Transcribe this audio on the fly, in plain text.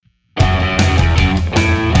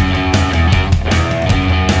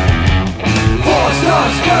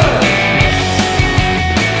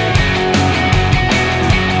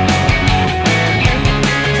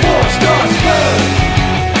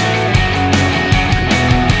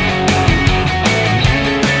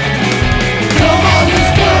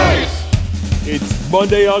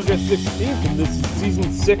Monday, August 16th, and this is Season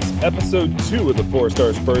 6, Episode 2 of the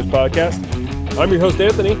 4-Star Spurs podcast. I'm your host,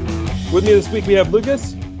 Anthony. With me this week, we have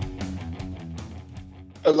Lucas.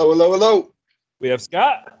 Hello. We have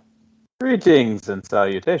Scott. Greetings and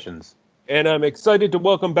salutations. And I'm excited to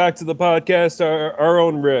welcome back to the podcast our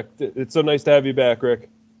own Rick. It's so nice to have you back, Rick.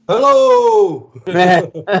 Hello!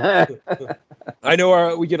 I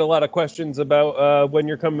know we get a lot of questions about when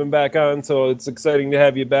you're coming back on, so it's exciting to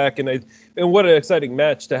have you back. And what an exciting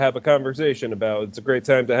match to have a conversation about. It's a great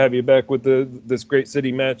time to have you back with this great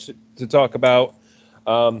city match to talk about.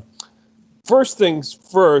 First things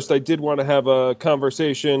first, I did want to have a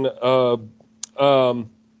conversation.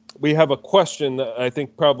 We have a question that I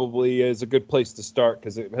think probably is a good place to start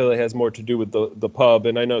because it really has more to do with the pub.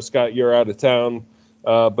 And I know, Scott, you're out of town.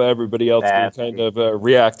 But everybody else can kind of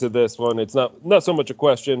react to this one. It's not so much a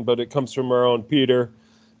question, but it comes from our own Peter.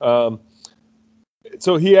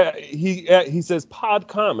 So he says, pod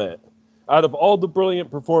comment. Out of all the brilliant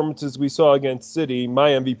performances we saw against City, my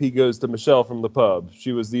MVP goes to Michelle from the pub.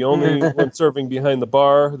 She was the only one serving behind the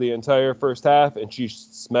bar the entire first half, and she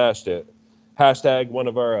smashed it. Hashtag one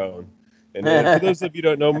of our own. And for those of you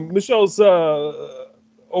who don't know, Michelle's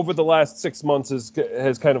over the last 6 months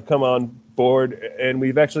has kind of come on board, and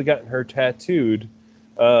we've actually gotten her tattooed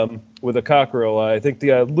with a cockerel. I think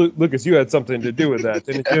Lucas, you had something to do with that,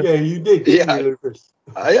 didn't you? Yeah, you did. Yeah, Lucas.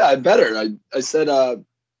 I bet her. I said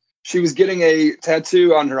she was getting a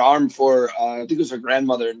tattoo on her arm for I think it was her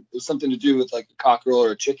grandmother. And it was something to do with like a cockerel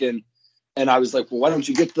or a chicken, and I was like, well, why don't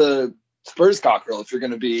you get the Spurs cockerel if you're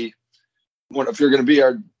going to be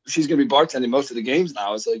she's going to be bartending most of the games now.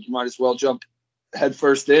 I was like, you might as well jump head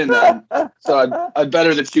first in. So I bet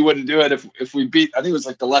her that she wouldn't do it if we beat, I think it was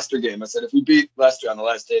like the Leicester game. I said, if we beat Leicester on the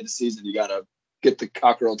last day of the season, you got to get the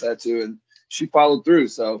cockerel tattoo. And she followed through.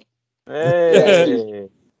 So hey.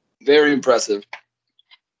 Very impressive.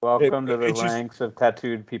 Welcome to the ranks of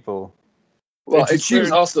tattooed people. Well, and she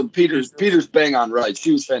was also Peter's bang on right.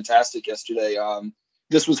 She was fantastic yesterday.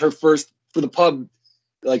 This was her first for the pub.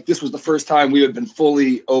 Like this was the first time we had been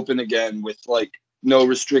fully open again with like no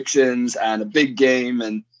restrictions and a big game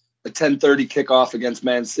and a 10:30 kickoff against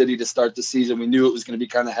Man City to start the season. We knew it was going to be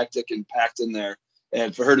kind of hectic and packed in there.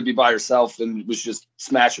 And for her to be by herself and was just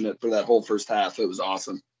smashing it for that whole first half, it was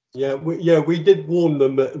awesome. Yeah, we did warn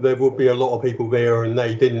them that there would be a lot of people there, and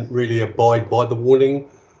they didn't really abide by the warning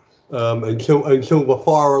until the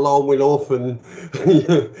fire alarm went off and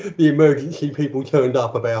the emergency people turned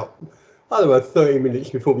up about, 30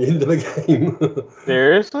 minutes before the end of the game.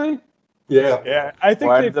 Seriously? Yeah. I think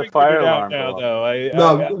Why they did the figured fire it out alarm now, go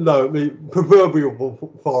though. No, the proverbial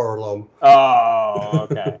fire alarm. Oh,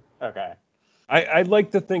 okay. I'd like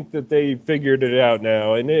to think that they figured it out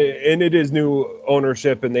now, and it is new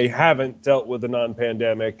ownership, and they haven't dealt with a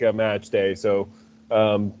non-pandemic match day, so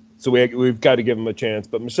we've got to give them a chance.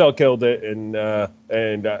 But Michelle killed it, and I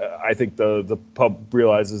think the pub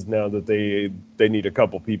realizes now that they need a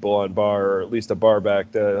couple people on bar, or at least a bar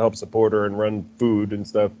back to help support her and run food and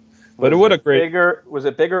stuff. But what a great was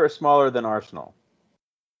it bigger or smaller than Arsenal?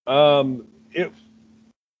 We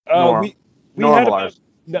had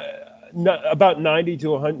about 90 to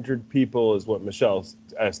 100 people is what Michelle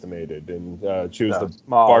estimated, and she was the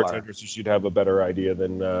bartender, so she'd have a better idea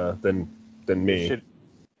than me.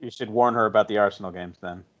 You should warn her about the Arsenal games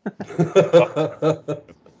then.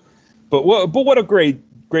 But what a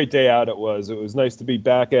great day out it was. It was nice to be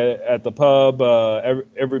back at the pub.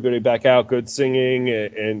 Everybody back out, good singing,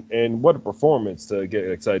 and what a performance to get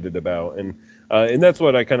excited about. And that's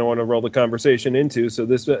what I kind of want to roll the conversation into. So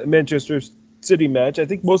this Manchester City match, I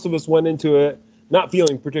think most of us went into it not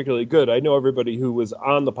feeling particularly good. I know everybody who was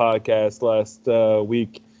on the podcast last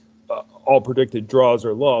week all predicted draws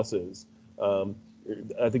or losses.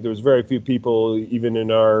 I think there was very few people, even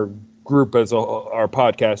in our group our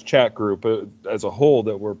podcast chat group as a whole,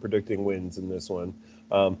 that were predicting wins in this one,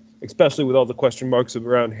 especially with all the question marks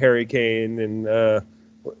around Harry Kane and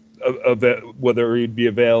whether he'd be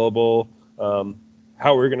available,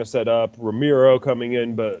 how we're going to set up Ramiro coming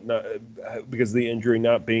in, but not because of the injury,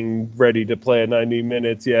 not being ready to play at 90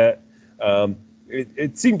 minutes yet.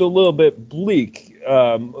 It seemed a little bit bleak,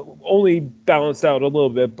 only balanced out a little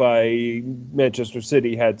bit by Manchester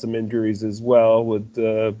City had some injuries as well, with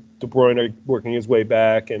De Bruyne working his way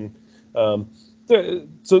back. And so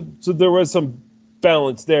there was some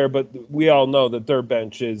balance there, but we all know that their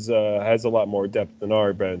bench has a lot more depth than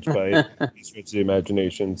our bench by any stretch of the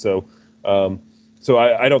imagination. So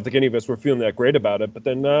I don't think any of us were feeling that great about it. But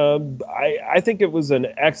then I think it was an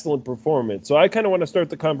excellent performance. So I kind of want to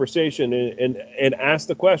start the conversation and ask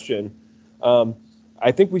the question.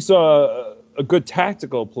 I think we saw a good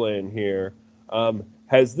tactical plan here.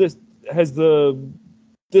 Has this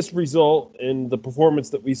result and the performance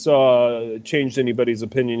that we saw changed anybody's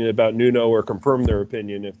opinion about Nuno or confirmed their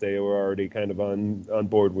opinion if they were already kind of on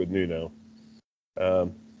board with Nuno?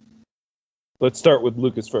 Let's start with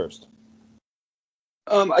Lucas first.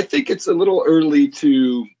 I think it's a little early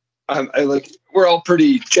to. We're all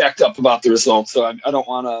pretty jacked up about the results, so I don't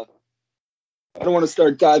want to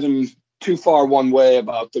start diving too far one way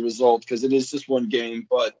about the result because it is just one game.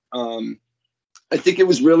 But I think it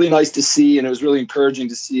was really nice to see, and it was really encouraging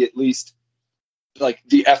to see at least like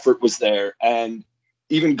the effort was there. And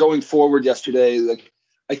even going forward yesterday, like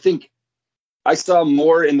I think I saw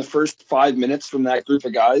more in the first 5 minutes from that group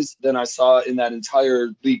of guys than I saw in that entire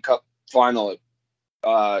League Cup final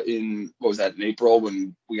in April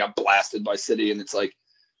when we got blasted by City. And it's like,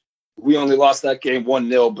 we only lost that game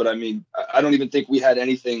 1-0, but I mean, I don't even think we had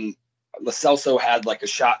anything. Lo Celso had like a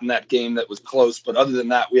shot in that game that was close, but other than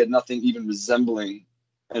that, we had nothing even resembling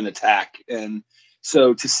an attack. And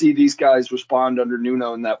so to see these guys respond under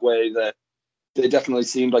Nuno in that way, that they definitely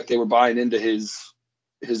seemed like they were buying into his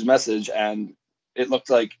message, and it looked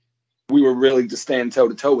like we were really just staying toe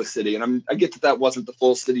to toe with City. And I get that wasn't the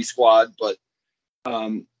full City squad, but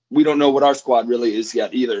we don't know what our squad really is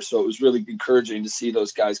yet either. So it was really encouraging to see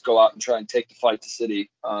those guys go out and try and take the fight to City.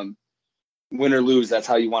 Win or lose, that's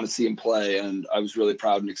how you want to see him play, and I was really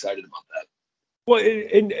proud and excited about that. Well,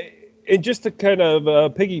 and just to kind of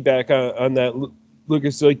piggyback on that,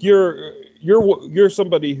 Lucas, like you're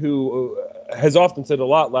somebody who has often said a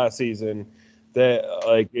lot last season that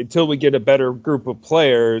like until we get a better group of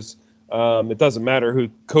players, it doesn't matter who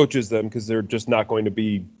coaches them because they're just not going to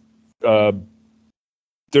be.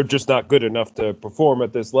 They're just not good enough to perform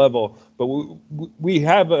at this level. But we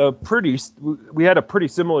had a pretty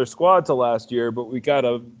similar squad to last year, but we got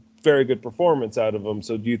a very good performance out of them.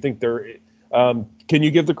 So do you think can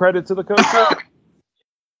you give the credit to the coach?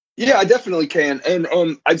 Yeah, I definitely can. And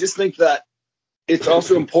I just think that it's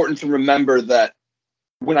also important to remember that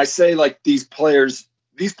when I say like these players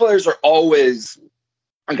are always,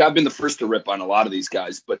 like I've been the first to rip on a lot of these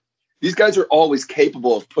guys, but these guys are always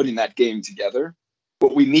capable of putting that game together.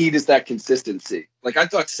 What we need is that consistency. Like I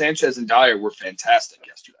thought Sanchez and Dyer were fantastic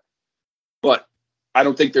yesterday, but I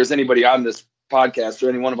don't think there's anybody on this podcast or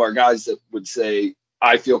any one of our guys that would say,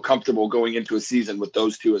 I feel comfortable going into a season with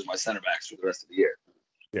those two as my center backs for the rest of the year.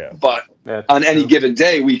 Yeah. But on any given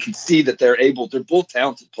day, we can see that they're both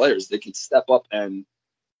talented players. They can step up and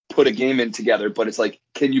put a game in together, but it's like,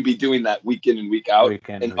 can you be doing that week in and week out?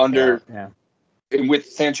 And with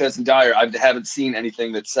Sanchez and Dyer, I haven't seen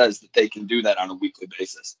anything that says that they can do that on a weekly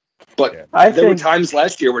basis. But there were times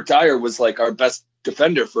last year where Dyer was like our best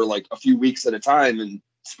defender for like a few weeks at a time and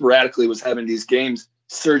sporadically was having these games.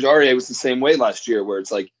 Serge Aurier was the same way last year where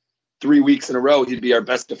it's like 3 weeks in a row, he'd be our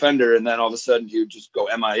best defender. And then all of a sudden he would just go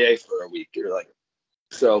MIA for a week. You're like,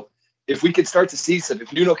 so if we could start to see some,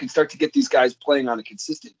 if Nuno can start to get these guys playing on a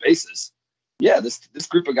consistent basis, yeah, this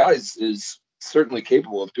group of guys is certainly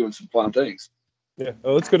capable of doing some fun things. Yeah.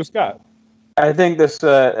 Oh, let's go to Scott. I think I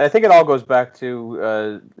think it all goes back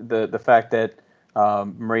to the fact that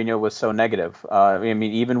Mourinho was so negative. I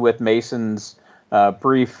mean, even with Mason's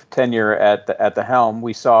brief tenure at the helm,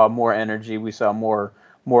 we saw more energy, we saw more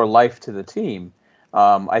life to the team.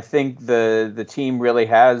 I think the team really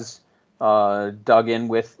has dug in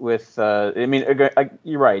with. I mean,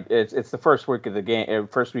 you're right. It's the first week of the game,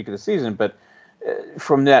 first week of the season, but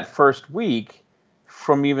from that first week,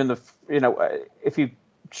 from even if you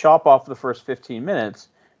chop off the first 15 minutes,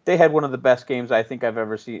 they had one of the best games I think I've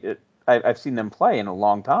ever seen. I've seen them play in a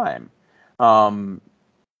long time,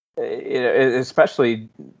 especially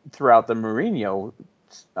throughout the Mourinho,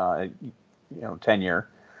 tenure.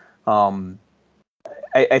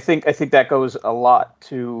 I think that goes a lot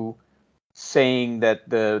to saying that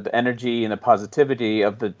the energy and the positivity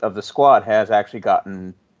of the squad has actually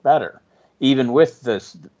gotten better, even with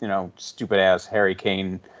this stupid ass Harry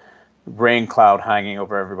Kane rain cloud hanging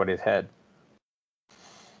over everybody's head.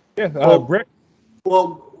 Yeah, Brick.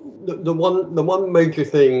 Well, the one major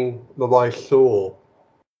thing that I saw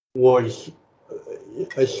was,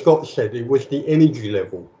 as Scott said, it was the energy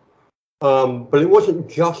level. But it wasn't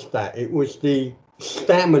just that; it was the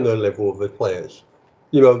stamina level of the players.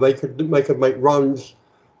 They could make runs,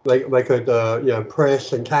 they could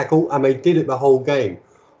press and tackle, and they did it the whole game.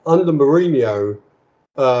 Under Mourinho,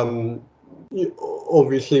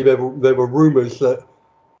 obviously there were rumours that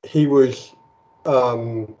he was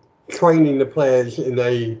training the players in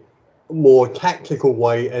a more tactical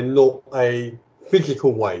way and not a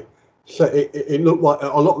physical way. So it looked like a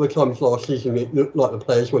lot of the times last season it looked like the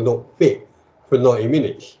players were not fit for 90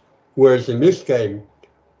 minutes. Whereas in this game,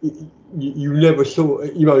 you never saw,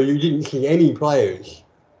 you didn't see any players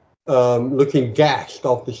looking gassed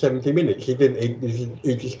after 70 minutes. He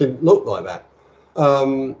just didn't look like that.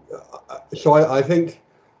 So I think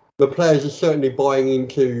the players are certainly buying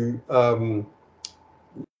into the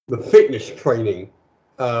fitness training.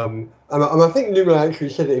 And I think Nuno actually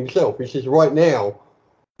said it himself. He says right now,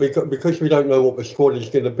 because we don't know what the squad is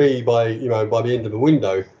going to be by the end of the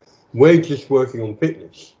window, we're just working on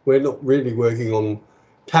fitness. We're not really working on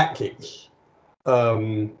tactics,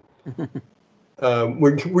 which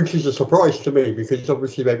is a surprise to me, because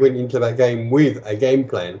obviously they went into that game with a game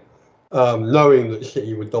plan, knowing that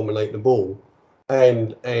City would dominate the ball,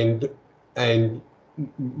 and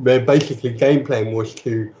their basically game plan was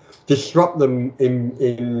to disrupt them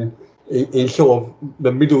in sort of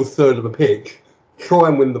the middle third of the pitch, try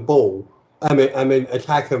and win the ball, and then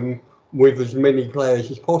attack them with as many players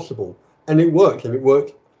as possible. And it worked,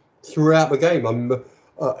 throughout the game.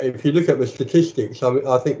 If you look at the statistics,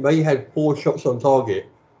 I think they had 4 shots on target,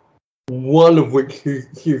 one of which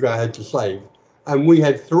Hugo had to save, and we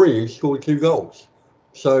had 3 who scored 2 goals.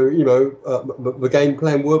 So the game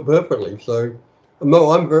plan worked perfectly. So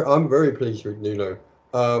no, I'm very pleased with Nuno.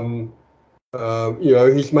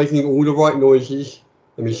 He's making all the right noises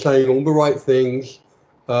and he's saying all the right things.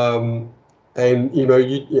 And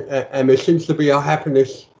there seems to be a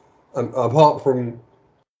happiness, apart from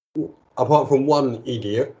one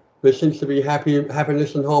idiot. There seems to be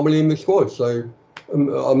happiness and harmony in the squad. So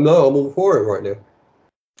I'm all for it right now.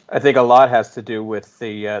 I think a lot has to do with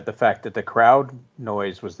the fact that the crowd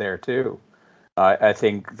noise was there too. I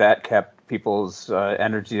think that kept people's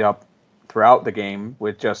energy up throughout the game,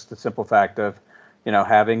 with just the simple fact of,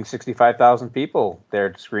 having 65,000 people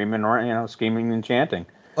there screaming or screaming and chanting.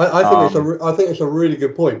 I think it's a really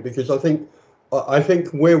good point, because I think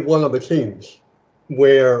we're one of the teams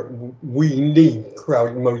where we need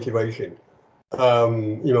crowd motivation.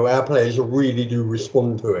 Our players really do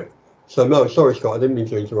respond to it. So no, sorry, Scott, I didn't mean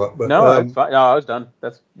to interrupt. But no, that's fine. No, I was done.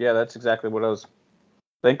 That's exactly what I was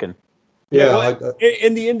thinking. Yeah,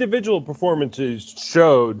 and the individual performances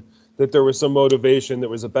showed that there was some motivation, there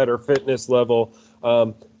was a better fitness level,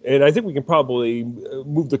 and I think we can probably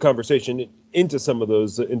move the conversation into some of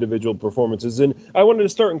those individual performances. And I wanted to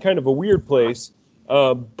start in kind of a weird place,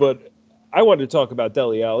 but I wanted to talk about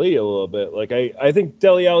Dele Alli a little bit. Like I think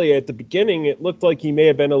Dele Alli at the beginning, it looked like he may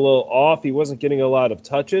have been a little off. He wasn't getting a lot of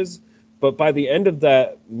touches, but by the end of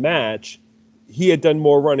that match, he had done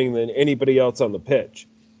more running than anybody else on the pitch.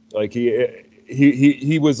 Like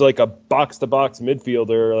he was like a box to box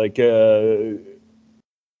midfielder. Like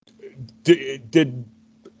did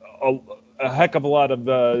a heck of a lot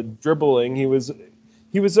of dribbling. He was I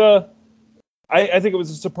think it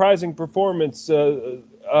was a surprising performance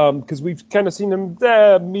because we've kind of seen him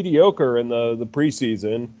mediocre in the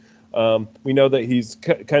preseason. We know that he's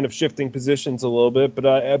kind of shifting positions a little bit,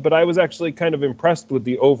 but I was actually kind of impressed with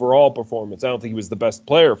the overall performance. I don't think he was the best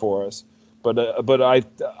player for us, but I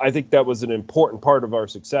think that was an important part of our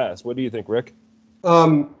success. What do you think, Rick?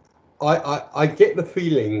 I get the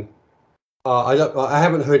feeling. I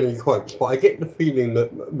haven't heard any quotes, but I get the feeling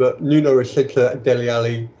that Nuno has said to Dele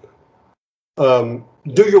Alli,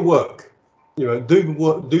 do your work. Do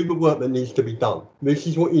the work that needs to be done. This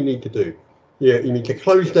is what you need to do. Yeah, you need to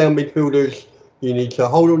close down midfielders. You need to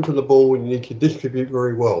hold on to the ball. You need to distribute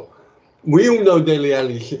very well. We all know Dele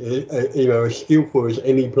Alli's, as skillful as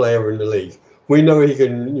any player in the league. We know he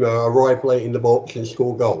can, arrive late in the box and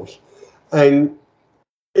score goals. And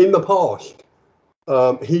in the past,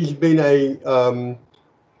 he's been a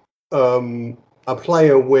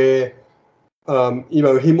player where,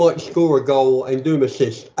 he might score a goal and do an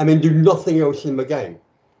assist and then do nothing else in the game.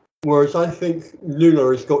 Whereas I think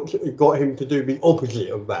Nuno has got him to do the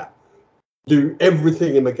opposite of that. Do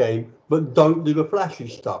everything in the game, but don't do the flashy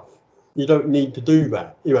stuff. You don't need to do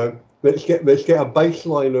that. Let's get a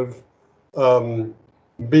baseline of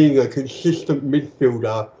being a consistent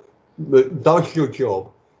midfielder that does your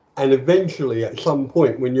job, and eventually at some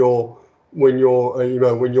point when your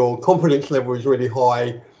confidence level is really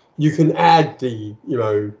high, you can add the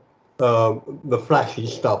flashy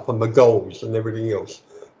stuff and the goals and everything else.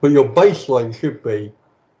 But your baseline should be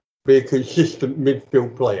a consistent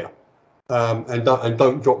midfield player, and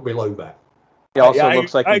don't drop below that. He also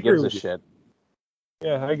looks like he gives a shit.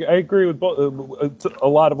 Yeah, I agree with a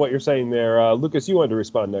lot of what you're saying there. Lucas, you wanted to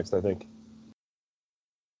respond next, I think.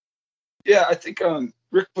 Yeah, I think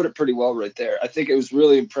Rick put it pretty well right there. I think it was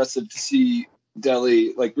really impressive to see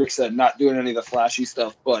Dele, like Rick said, not doing any of the flashy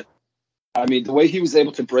stuff, but I mean, the way he was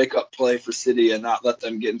able to break up play for City and not let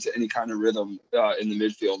them get into any kind of rhythm in the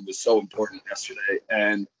midfield was so important yesterday.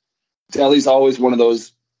 And Dele's always one of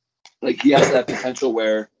those Like, he has that potential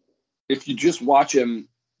where if you just watch him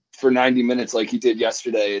for 90 minutes like he did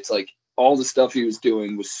yesterday, it's like all the stuff he was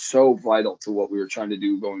doing was so vital to what we were trying to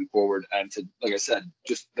do going forward. And to, like I said,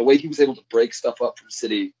 just the way he was able to break stuff up from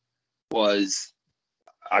City was,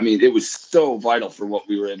 I mean, it was so vital for what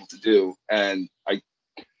we were able to do. And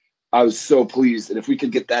I was so pleased. And if we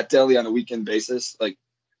could get that Dele on a weekend basis, like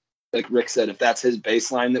Rick said, if that's his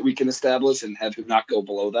baseline that we can establish and have him not go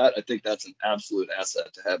below that, I think that's an absolute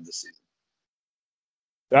asset to have this season.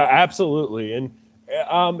 Absolutely. And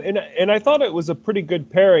I thought it was a pretty good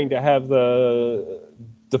pairing to have the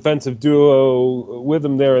defensive duo with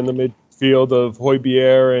him there in the midfield of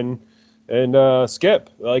Højbjerg and Skip.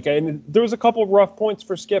 Like, and there was a couple of rough points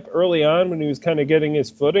for Skip early on when he was kind of getting his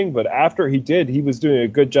footing, but after he was doing a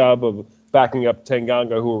good job of backing up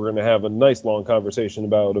Tanganga, who we're going to have a nice long conversation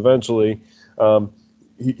about eventually.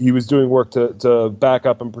 He was doing work to back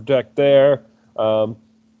up and protect there, and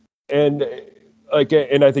I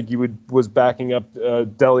think he was backing up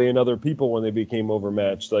Dele and other people when they became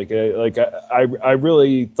overmatched. I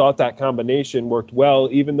really thought that combination worked well,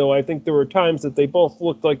 even though I think there were times that they both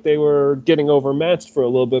looked like they were getting overmatched for a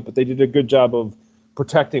little bit, but they did a good job of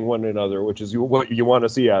protecting one another, which is what you want to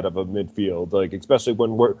see out of a midfield, like especially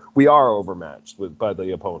when we are overmatched by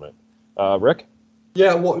the opponent. Rick?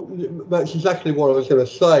 Yeah, that's exactly what I was going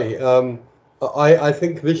to say. I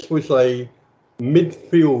think this was a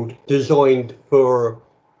midfield designed for,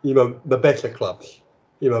 the better clubs.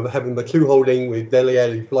 Having the two holding with Dele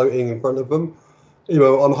Alli floating in front of them.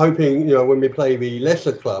 I'm hoping, when we play the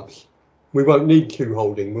lesser clubs, we won't need two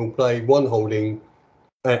holding. We'll play one holding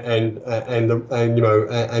and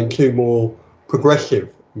two more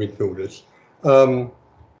progressive midfielders.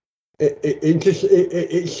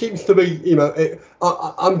 It seems to be,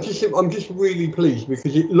 I'm just really pleased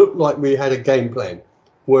because it looked like we had a game plan,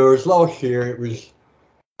 whereas last year it was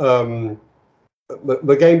the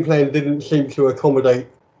game plan didn't seem to accommodate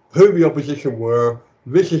who the opposition were.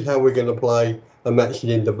 This is how we're going to play, and that's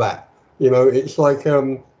the end of that. It's like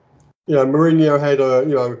Mourinho had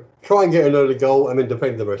try and get an early goal and then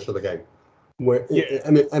defend the rest of the game. And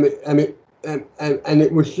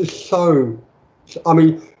it was just so. I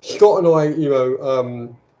mean, Scott and I,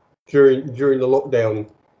 during the lockdown,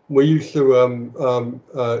 we used to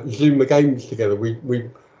Zoom the games together. We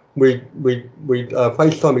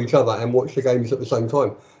FaceTime each other and watch the games at the same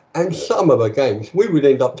time. And some of the games, we would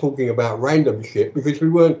end up talking about random shit because we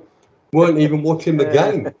weren't even watching the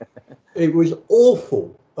game. It was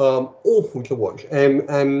awful to watch.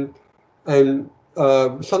 And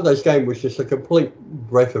Sunday's game was just a complete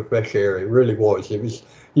breath of fresh air. It really was. It was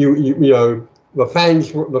the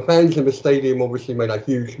fans in the stadium obviously made a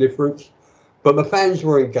huge difference, but the fans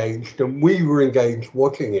were engaged and we were engaged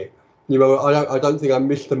watching it. I don't think I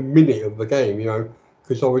missed a minute of the game.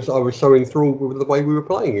 Because I was so enthralled with the way we were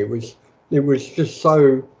playing. It was just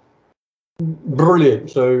so brilliant.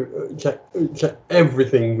 So to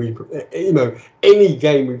everything any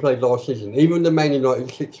game we played last season, even the Man United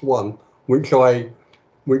 6-1, which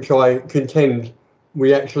I contend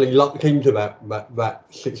we actually lucked into that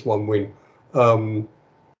 6-1 win.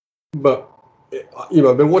 But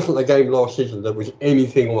there wasn't a game last season that was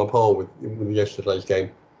anything on a par with yesterday's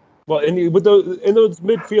game. Well, and with those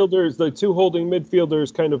midfielders, the two holding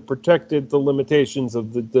midfielders kind of protected the limitations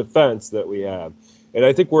of the defense that we have. And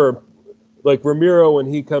I think we're like Ramiro, when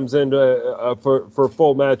he comes in for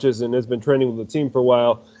full matches and has been training with the team for a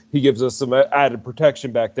while, he gives us some added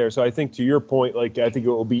protection back there. So I think to your point, I think it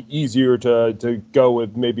will be easier to go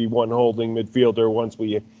with maybe one holding midfielder once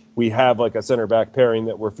we have like a center back pairing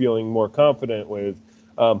that we're feeling more confident with.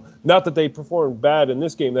 Not that they performed bad in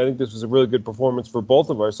this game. I think this was a really good performance for both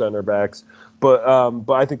of our center backs. But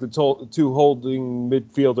I think the two holding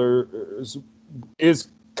midfielders is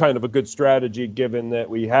kind of a good strategy given that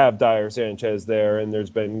we have Dyer Sanchez there and there's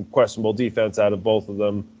been questionable defense out of both of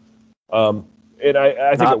them. And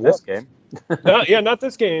I think not this game. Not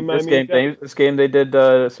this game. This game they did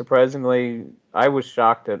surprisingly. I was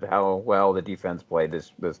shocked at how well the defense played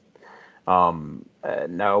this.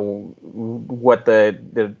 Now, what the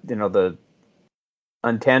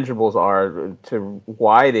intangibles are to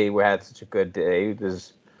why they had such a good day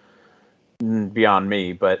is beyond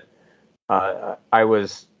me. But I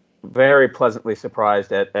was very pleasantly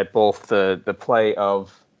surprised at both the play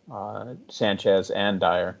of Sanchez and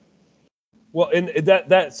Dyer. Well, and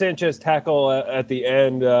that Sanchez tackle at the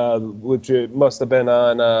end, which it must have been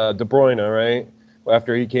on De Bruyne, right?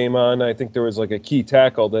 After he came on, I think there was like a key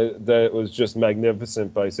tackle that was just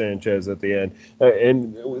magnificent by Sanchez at the end,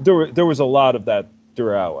 and there was a lot of that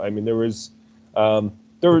throughout. I mean, there was some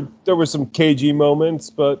cagey moments,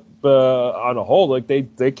 but on a whole, like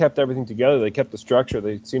they kept everything together. They kept the structure.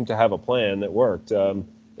 They seemed to have a plan that worked.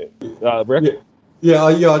 Rick? Yeah.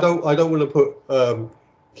 I don't want to put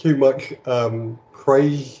too much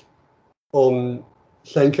praise on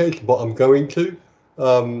Sanchez, but I'm going to.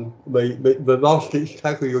 The last ditch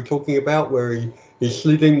tackle you're talking about, where he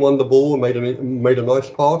slid in, won the ball, and made a nice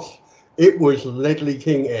pass. It was Ledley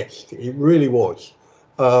King-esque. It really was.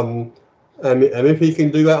 And if he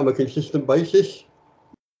can do that on a consistent basis,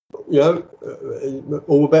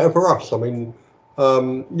 all the better for us. I mean,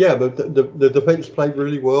 the defense played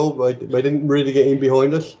really well. They didn't really get in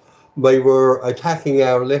behind us. They were attacking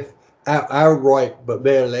our left, our right, but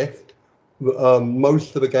their left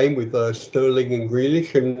most of the game with Sterling and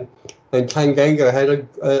Grealish, and Tanganga had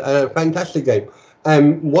a fantastic game.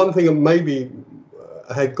 And one thing that maybe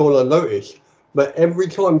had gone unnoticed, but every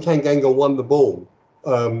time Tanganga won the ball,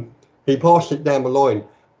 he passed it down the line,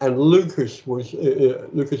 and Lucas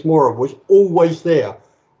Moura was always there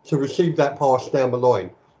to receive that pass down the line.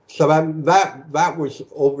 So that was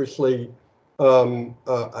obviously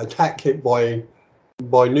a tactic by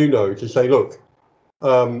Nuno to say, look,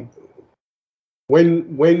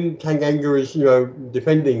 when Tanganga is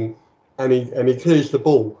defending and he clears the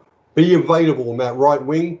ball, be available on that right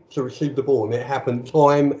wing to receive the ball, and it happened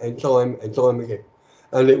time and time again,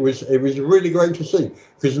 and it was really great to see,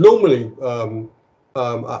 because normally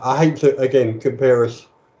I hate to again compare us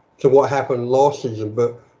to what happened last season,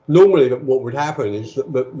 but normally what would happen is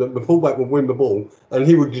that the fullback would win the ball and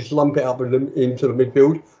he would just lump it up into the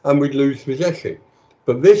midfield and we'd lose possession.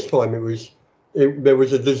 But this time there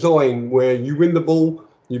was a design where you win the ball,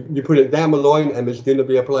 you put it down the line, and there's going to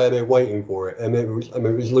be a player there waiting for it. And it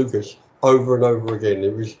was Lucas over and over again.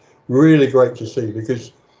 It was really great to see,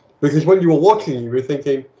 because when you were watching, you were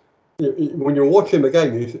thinking, when you were watching the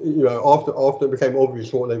game, after it became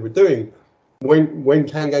obvious what they were doing, when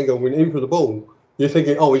Tanganga went in for the ball, you're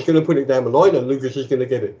thinking, oh, he's going to put it down the line and Lucas is going to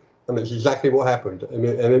get it. And that's exactly what happened. And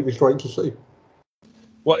it was great to see.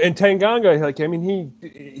 Well, and Tanganga,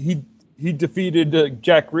 he defeated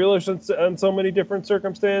Jack Grealish on so many different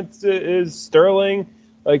circumstances. Sterling,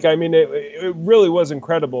 it really was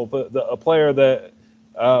incredible. But a player that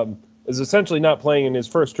is essentially not playing in his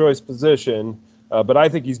first choice position, but I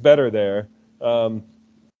think he's better there,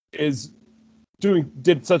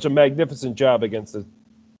 did such a magnificent job against the.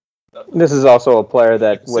 This is also a player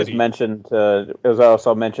that was mentioned. It was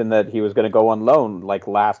also mentioned that he was going to go on loan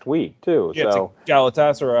last week too. Yeah, so to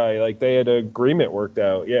Galatasaray, they had an agreement worked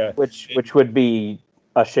out. Yeah, which would be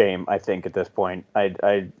a shame, I think, at this point.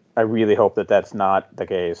 I really hope that that's not the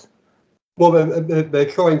case. Well, they're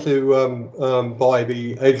trying to buy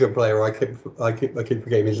the Asian player. I keep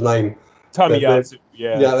forgetting his name. Tomiyasu.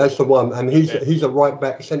 Yeah, that's the one, and he's a right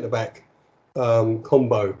back, centre back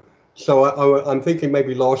combo. So I'm thinking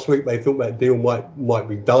maybe last week they thought that deal might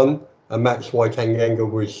be done, and that's why Tanganga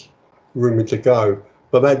was rumoured to go.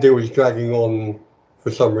 But that deal is dragging on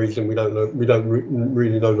for some reason. We don't know. We don't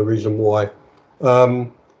really know the reason why.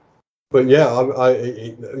 But yeah,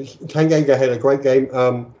 Tanganga had a great game.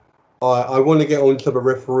 I want to get on to the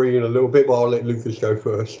referee in a little bit, but I'll let Lucas go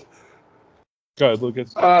first. Go ahead,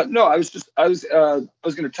 Lucas. No, I was going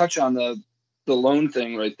to touch on the loan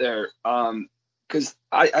thing right there. Because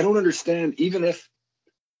I don't understand, even if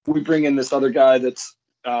we bring in this other guy that's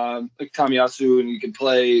like Tomiyasu, and you can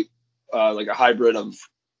play like a hybrid of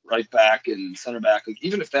right back and center back,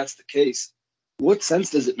 even if that's the case, what sense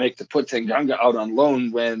does it make to put Tanganga out on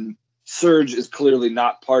loan when Serge is clearly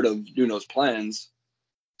not part of Nuno's plans?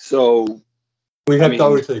 So we have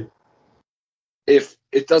Doherty. If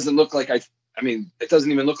it doesn't look like it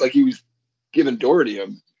doesn't even look like he was given Doherty.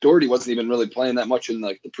 Doherty wasn't even really playing that much in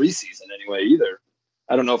the preseason anyway either.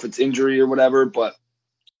 I don't know if it's injury or whatever, but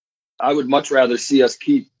I would much rather see us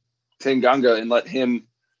keep Tanganga and let him,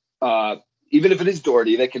 even if it is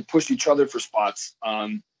Doherty, they can push each other for spots.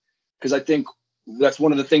 Because I think that's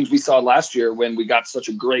one of the things we saw last year when we got such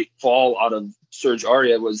a great fall out of Serge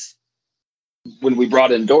Aurier was when we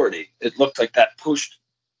brought in Doherty. It looked like that pushed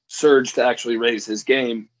Serge to actually raise his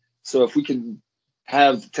game. So if we can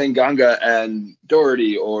have Tanganga and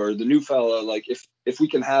Doherty or the new fella, if we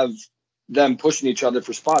can have them pushing each other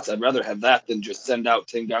for spots, I'd rather have that than just send out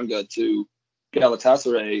Tanganga to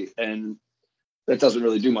Galatasaray, and that doesn't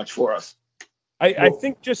really do much for us. I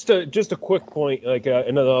think just a quick point, and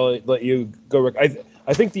then I'll let you go, Rick.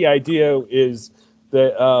 I think the idea is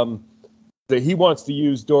that that he wants to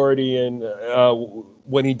use Doherty and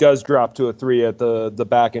when he does drop to a 3 at the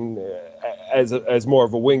back and as more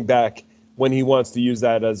of a wing back, when he wants to use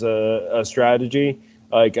that as a strategy.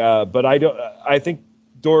 But I think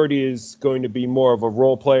Doherty is going to be more of a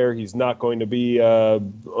role player. He's not going to be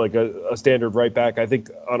like a standard right back. I think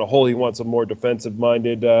on a whole he wants a more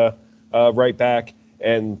defensive-minded right back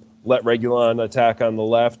and let Reguilon attack on the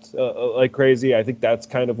left like crazy. I think that's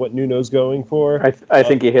kind of what Nuno's going for. I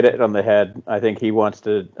think you hit it on the head. I think he wants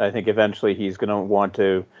to. I think eventually he's going to want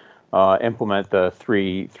to implement the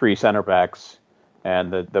three center backs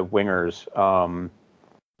and the wingers.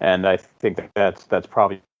 And I think that's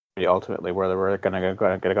probably ultimately where we're going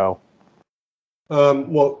to go.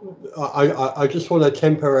 Well, I just want to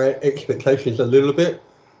temper our expectations a little bit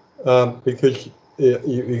because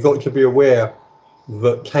you've got to be aware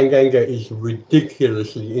that Tanganga is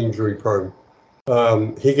ridiculously injury prone.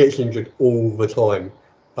 He gets injured all the time.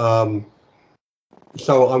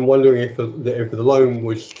 So I'm wondering if the loan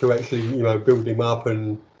was to actually build him up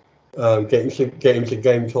and get him to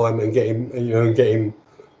game time and get him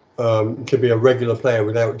to be a regular player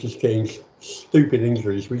without just getting stupid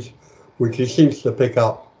injuries, which he seems to pick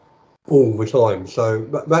up all the time. So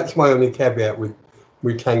that's my only caveat with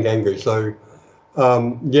Tanganga. So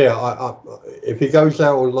if he goes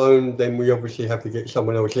out on loan, then we obviously have to get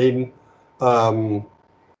someone else in. But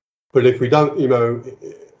if we don't,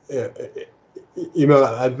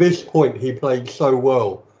 at this point he played so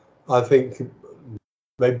well, I think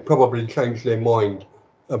they probably changed their mind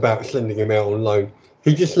about sending him out on loan.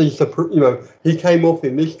 He just needs to, he came off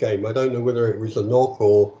in this game. I don't know whether it was a knock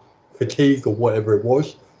or fatigue or whatever it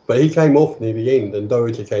was, but he came off near the end and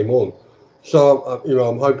Doherty came on. So,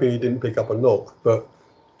 I'm hoping he didn't pick up a knock, but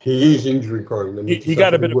he is injury prone. And he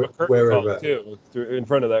got a bit of a curveball too in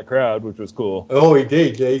front of that crowd, which was cool. Oh, he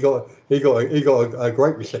did. Yeah, he got a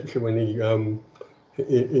great reception when he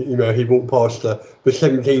walked past the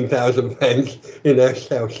 17,000 fans in our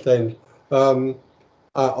south stand.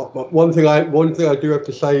 One thing I do have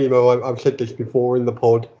to say, I've said this before in the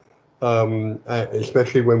pod,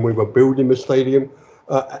 especially when we were building the stadium.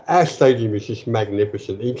 Our stadium is just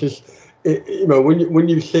magnificent. When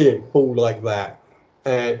you see it fall like that,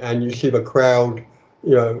 and you see the crowd,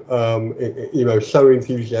 so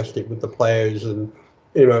enthusiastic with the players, and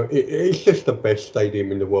it's just the best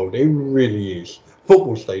stadium in the world. It really is.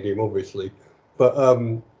 Football stadium, obviously, but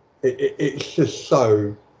it's just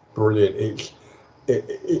so brilliant.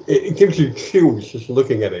 It gives you chills just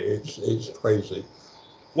looking at it. It's crazy.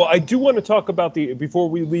 Well, I do want to talk about before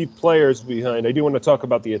we leave players behind, I do want to talk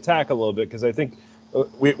about the attack a little bit, because I think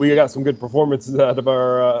we got some good performances out of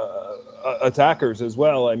our attackers as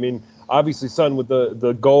well. I mean, obviously Son with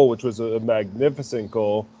the goal, which was a magnificent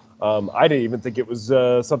goal. I didn't even think it was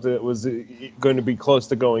something that was going to be close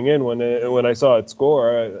to going in when I saw it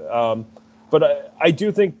score. But I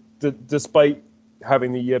do think that despite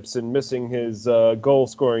having the yips and missing his goal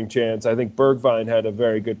scoring chance, I think Bergwijn had a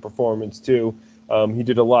very good performance too. He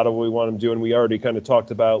did a lot of what we want him to do, and we already kind of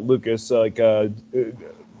talked about Lucas, like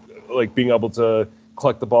being able to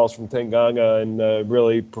collect the balls from Tanganga and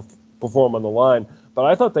really perform on the line. But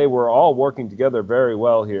I thought they were all working together very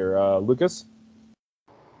well here. Lucas?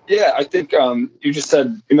 Yeah, I think you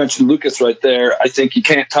mentioned Lucas right there. I think you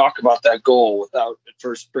can't talk about that goal without at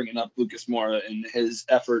first bringing up Lucas Moura and his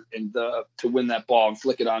effort to win that ball and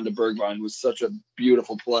flick it on to Bergwijn was such a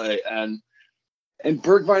beautiful play. And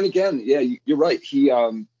Bergwijn again, yeah, you're right.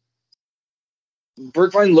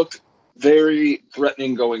 Bergwijn looked very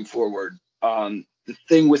threatening going forward. The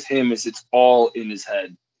thing with him is it's all in his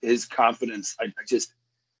head. His confidence.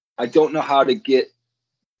 I don't know how to get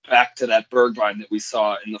back to that Bergwijn that we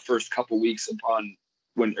saw in the first couple weeks upon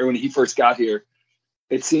when he first got here.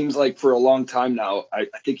 It seems like for a long time now, I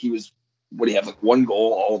think he was, he had like one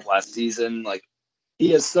goal all of last season. Like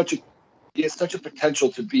he has such a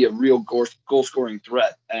potential to be a real goal scoring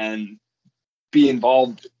threat and be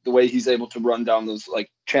involved the way he's able to run down those like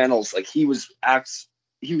channels. Like he was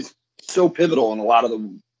so pivotal in a lot of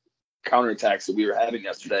the counterattacks that we were having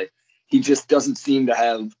yesterday. He just doesn't seem to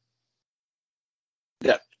have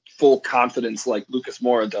that full confidence like Lucas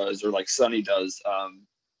Moura does or like Sonny does.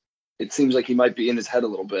 It seems like he might be in his head a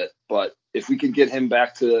little bit, but if we can get him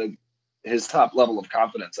back to his top level of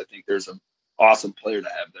confidence, I think there's an awesome player to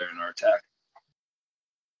have there in our attack.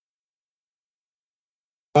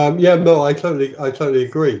 I totally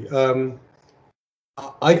agree.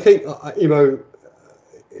 I think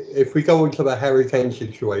if we go into the Harry Kane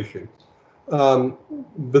situation,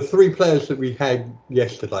 the three players that we had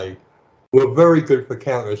yesterday were very good for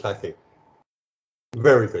counter-attacking.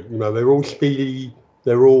 Very good. They're all speedy.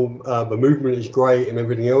 They're all the movement is great and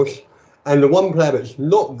everything else. And the one player that's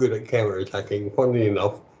not good at counter-attacking, funnily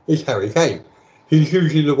enough, is Harry Kane. He's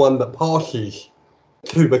usually the one that passes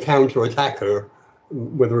to the counter-attacker,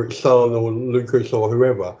 whether it's Son or Lucas or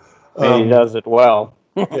whoever. And he does it well.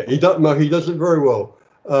 Yeah, he does it very well.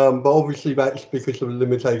 But obviously that's because of the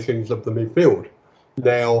limitations of the midfield.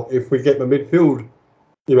 Now, if we get the midfield,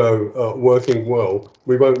 working well,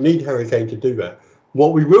 we won't need Harry Kane to do that.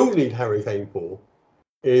 What we will need Harry Kane for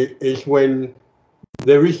is when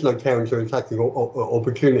there is no counter-attacking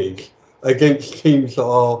opportunities against teams that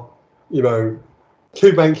are,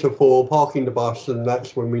 2 banks of 4, parking the bus, and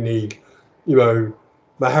that's when we need, the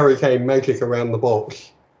Harry Kane magic around the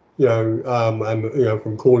box,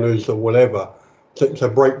 from corners or whatever, to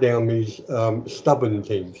break down these stubborn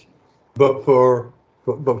teams. But for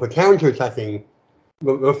counter-attacking,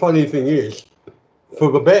 the funny thing is,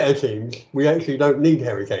 for the better teams, we actually don't need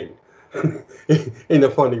Harry Kane in a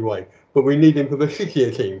funny way. But we need him for the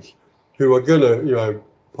shittier teams who are going to,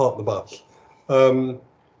 park the bus.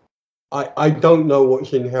 I don't know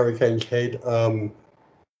what's in Harry Kane's head. All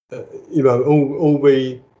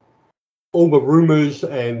the rumours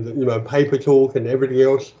and, paper talk and everything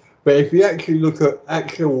else. But if you actually look at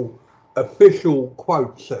actual official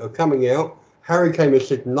quotes that are coming out, Harry Kane has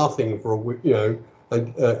said nothing for a week,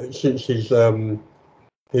 since his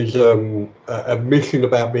admission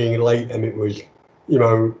about being late, and it was,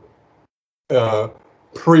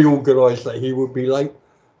 pre-organised that he would be late.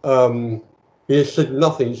 He has said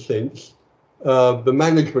nothing since. The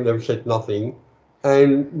management have said nothing,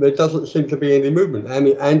 and there doesn't seem to be any movement.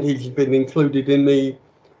 And he's been included in the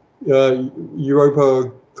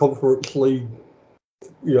Europa Conference League,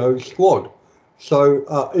 squad. So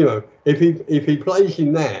if he plays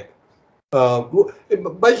in that,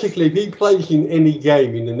 basically if he plays in any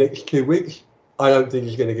game in the next 2 weeks, I don't think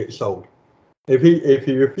he's going to get sold. If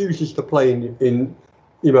he refuses to play in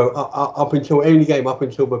up until any game up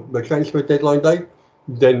until the transfer deadline day,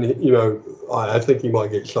 then I think he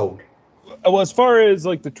might get sold. Well, as far as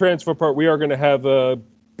like the transfer part, we are going to have a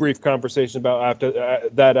brief conversation about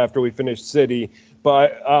after we finish City.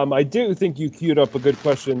 But I do think you queued up a good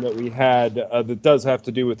question that we had that does have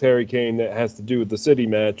to do with Harry Kane, that has to do with the City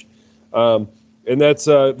match. And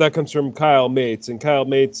that comes from Kyle Mates. And Kyle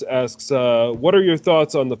Mates asks, what are your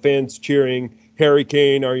thoughts on the fans cheering, Harry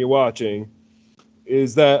Kane, are you watching?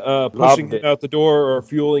 Is that pushing him out the door or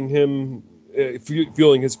fueling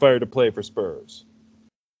his fire to play for Spurs?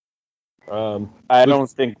 I don't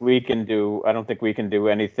think we can do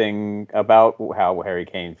anything about how Harry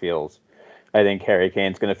Kane feels. I think Harry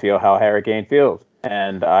Kane's going to feel how Harry Kane feels,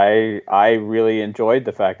 and I really enjoyed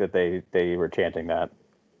the fact that they were chanting that.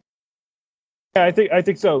 Yeah, I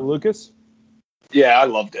think so, Lucas. Yeah, I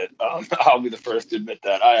loved it. I'll be the first to admit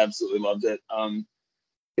that I absolutely loved it.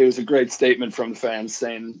 It was a great statement from the fans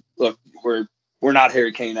saying, "Look, we're not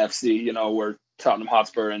Harry Kane FC. We're Tottenham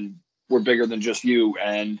Hotspur, and we're bigger than just you."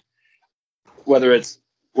 And whether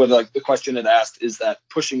like the question it asked, is that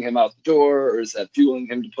pushing him out the door or is that fueling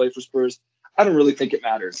him to play for Spurs? I don't really think it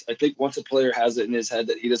matters. I think once a player has it in his head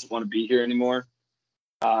that he doesn't want to be here anymore,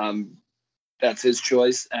 that's his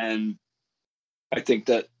choice. And I think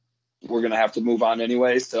that we're going to have to move on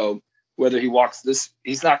anyway. So whether he walks this,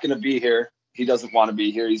 he's not going to be here. He doesn't want to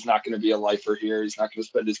be here. He's not going to be a lifer here. He's not going to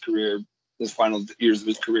spend his final years of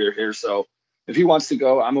his career here. So if he wants to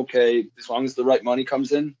go, I'm okay. As long as the right money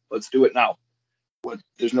comes in, let's do it now.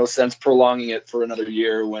 There's no sense prolonging it for another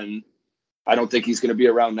year when I don't think he's going to be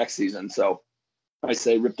around next season. So I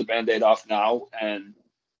say rip the Band-Aid off now. And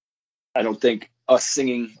I don't think us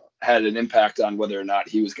singing had an impact on whether or not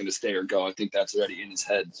he was going to stay or go. I think that's already in his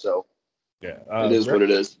head. So yeah, it is what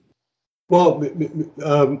it is. Well, the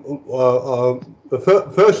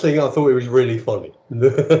first thing, I thought it was really funny.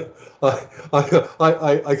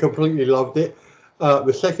 I completely loved it.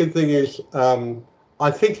 The second thing is,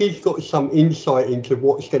 I think he's got some insight into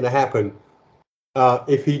what's going to happen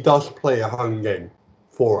if he does play a home game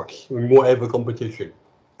for us in whatever competition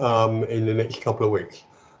in the next couple of weeks.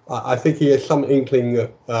 I think he has some inkling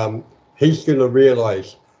that he's going to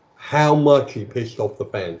realise how much he pissed off the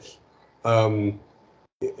fans.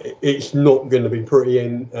 It's not going to be pretty.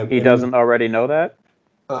 He doesn't already know that?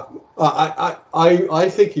 I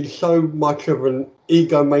think he's so much of an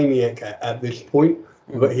egomaniac at this point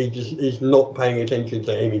that he just is not paying attention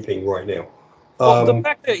to anything right now. Well, the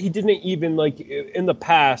fact that he didn't even, like, in the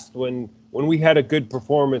past when we had a good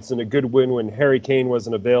performance and a good win when Harry Kane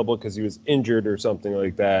wasn't available because he was injured or something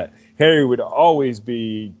like that, Harry would always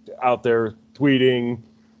be out there tweeting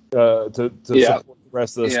to support the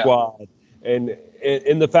rest of the squad. And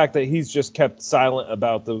the fact that he's just kept silent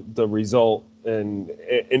about the result and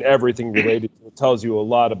everything related to it tells you a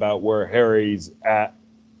lot about where Harry's at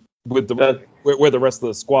with where the rest of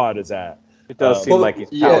the squad is at. It does seem like he's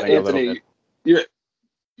pouting a little bit.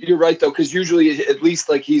 you're right though, because usually at least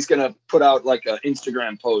like he's gonna put out like an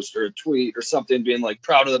Instagram post or a tweet or something, being like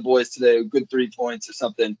proud of the boys today, good 3 points or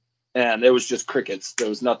something, and it was just crickets. There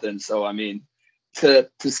was nothing. So I mean, to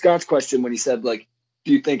Scott's question when he said like,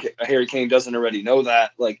 do you think Harry Kane doesn't already know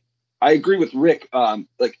that? Like, I agree with Rick.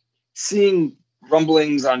 Like seeing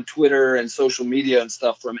rumblings on Twitter and social media and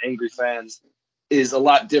stuff from angry fans is a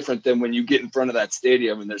lot different than when you get in front of that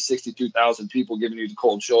stadium and there's 62,000 people giving you the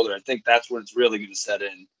cold shoulder. I think that's when it's really going to set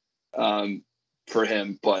in for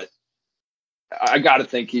him. But I got to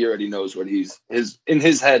think he already knows what in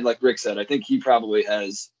his head, like Rick said. I think he probably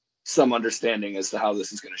has some understanding as to how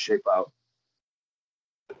this is going to shape out.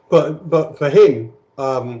 But for him,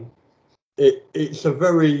 it's a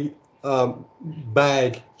very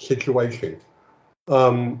bad situation.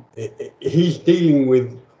 He's dealing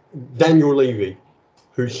with Daniel Levy,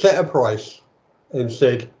 who set a price and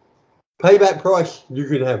said, pay that price, you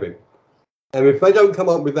can have him. And if they don't come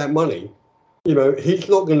up with that money, he's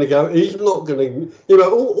not going to go, all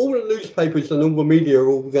the newspapers and all the media are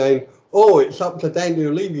all going, oh, it's up to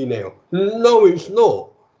Daniel Levy now. No, it's not.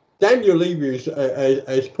 Daniel Levy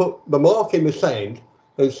has put the mark in the sand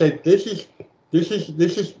and said, this is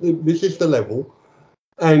the level.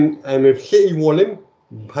 And if City want him,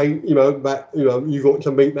 pay, you got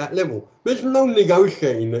to meet that level. There's no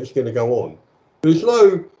negotiating that's going to go on. There's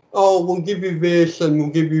no, oh, we'll give you this and we'll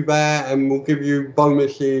give you that and we'll give you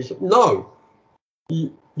bonuses. No.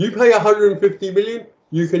 You pay 150 million,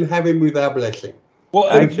 you can have him with our blessing. Well,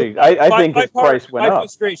 actually, I think his price went up. My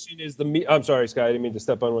frustration is I'm sorry, Scott. I didn't mean to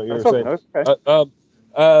step on what you were saying.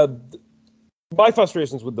 Okay. My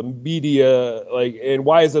frustration is with the media, and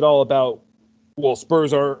why is it all about? Well,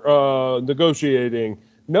 Spurs are negotiating.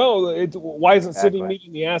 No, why isn't City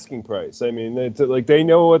meeting the asking price? I mean, it's like they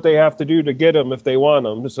know what they have to do to get them if they want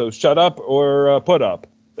them. So shut up or put up.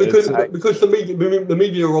 Because the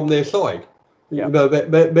media are on their side. Yeah.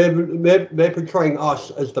 They're portraying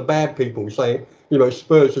us as the bad people, saying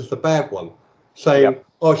Spurs as the bad one, saying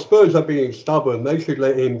oh, Spurs are being stubborn, they should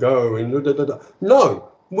let him go, and no,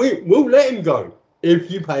 we'll let him go if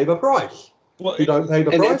you pay the price. Well, you don't pay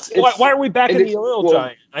the price. Why are we backing the oil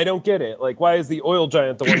giant? I don't get it. Like, why is the oil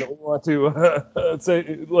giant the one that we want to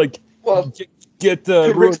say? Like, get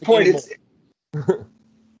to Rick's point.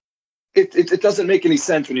 It doesn't make any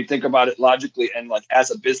sense when you think about it logically and like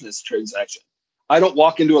as a business transaction. I don't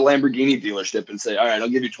walk into a Lamborghini dealership and say, "All right, I'll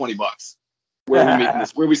give you $20. Where are we meeting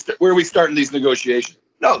this? Where are we starting these negotiations?"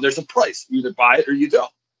 No, there's a price. You either buy it or you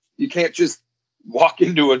don't. You can't just walk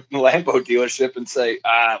into a Lambo dealership and say,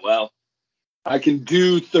 well, I can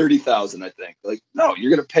do 30,000, I think. Like, no,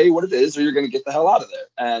 you're going to pay what it is or you're going to get the hell out of there.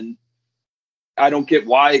 And I don't get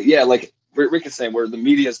why. Yeah, like Rick is saying, where the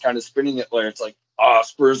media is kind of spinning it where it's like, oh,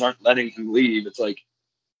 Spurs aren't letting him leave. It's like,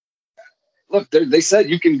 look, they said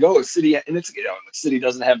you can go. City, and it's the City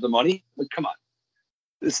doesn't have the money. Like, come on,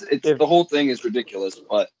 the whole thing is ridiculous.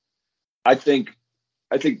 But I think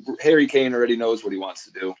Harry Kane already knows what he wants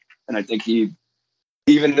to do, and I think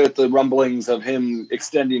even with the rumblings of him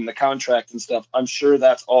extending the contract and stuff, I'm sure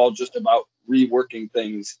that's all just about reworking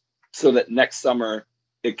things so that next summer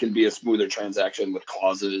it can be a smoother transaction with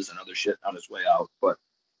clauses and other shit on his way out. But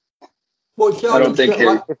I don't think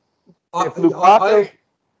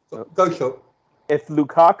if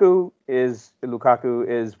Lukaku is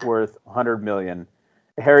worth 100 million,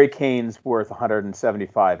 Harry Kane's worth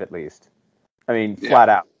 175 at least. I mean, flat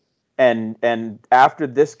out. And after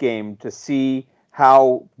this game, to see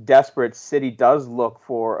how desperate City does look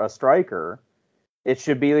for a striker, it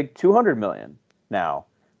should be like 200 million now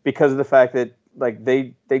because of the fact that like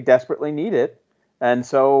they desperately need it. And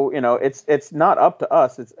so, it's not up to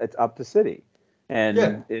us, it's up to City. And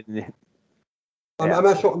that's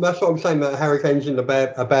what I'm saying, that Harry Kane's in a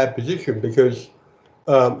bad position because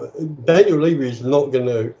Daniel Levy is not going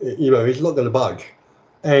to, he's not going to budge.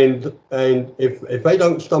 And if they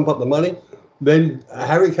don't stump up the money, then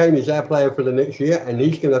Harry Kane is our player for the next year, and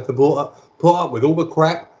he's going to have to put up with all the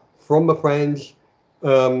crap from the fans,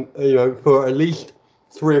 for at least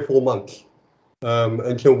 3 or 4 months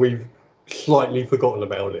until we've slightly forgotten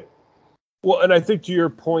about it. Well, and I think to your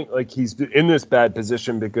point, like he's in this bad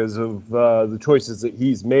position because of the choices that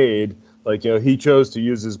he's made. Like, he chose to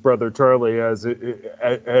use his brother Charlie as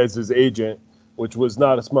his agent, which was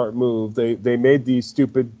not a smart move. They made these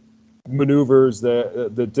stupid maneuvers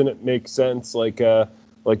that didn't make sense, like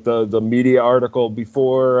the media article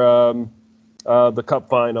before the cup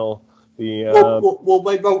final. They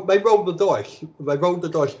rolled the dice. They rolled the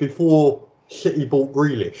dice before City bought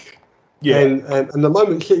Grealish. Yeah, and the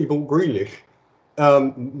moment City bought Grealish,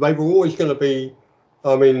 they were always going to be.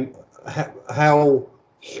 I mean, how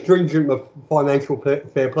stringent the financial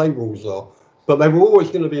fair play rules are. But they were always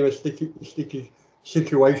going to be in a sticky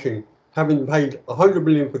situation, having paid 100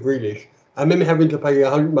 million for Grealish and then having to pay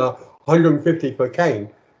 150 for Kane.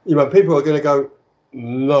 People are going to go,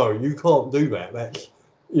 no, you can't do that. That's,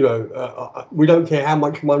 we don't care how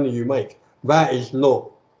much money you make. That is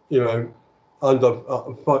not, under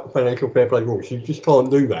financial fair play rules. You just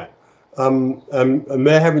can't do that. And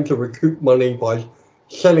they're having to recoup money by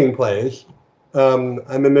selling players. And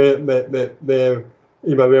then there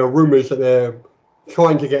are rumours that they're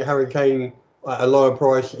trying to get Harry Kane at a lower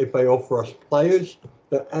price if they offer us players.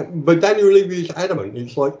 But Daniel Levy is adamant.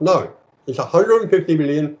 He's like, no, it's 150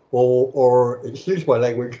 million or excuse my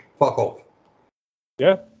language, fuck off.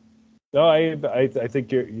 Yeah. No, I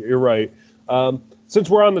think you're right. Since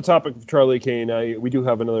we're on the topic of Charlie Kane, we do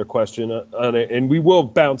have another question on it, and we will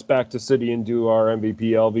bounce back to City and do our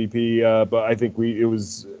MVP, LVP. But I think it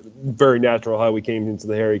was very natural how we came into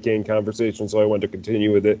the Harry Kane conversation, so I wanted to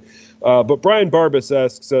continue with it. But Brian Barbas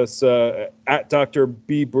asks us at Dr.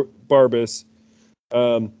 B. Barbas,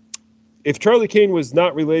 if Charlie Kane was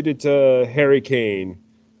not related to Harry Kane,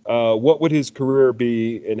 what would his career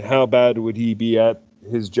be, and how bad would he be at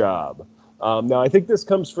his job? Now, I think this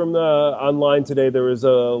comes from online today. There was a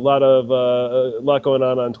lot going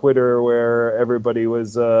on Twitter where everybody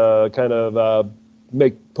was kind of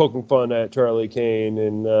poking fun at Charlie Kane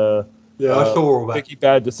and I saw all that. making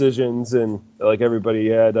bad decisions, and like everybody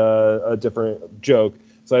had a different joke.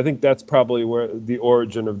 So I think that's probably where the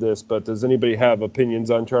origin of this. But does anybody have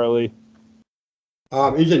opinions on Charlie?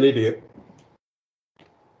 He's an idiot.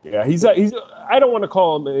 Yeah, he's. I don't want to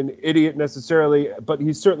call him an idiot necessarily, but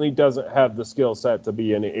he certainly doesn't have the skill set to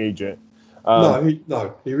be an agent.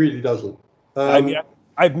 No, he really doesn't. I mean,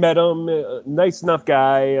 I've met him. Nice enough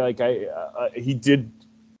guy. Like he did.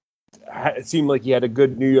 It seemed like he had a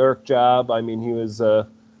good New York job. I mean, he was. I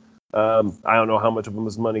don't know how much of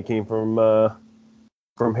his money came from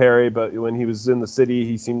Harry, but when he was in the City,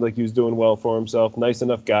 he seemed like he was doing well for himself. Nice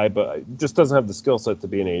enough guy, but just doesn't have the skill set to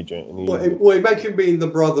be an agent. And imagine being the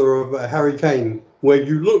brother of Harry Kane, where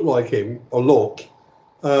you look like him a lot,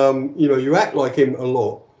 you act like him a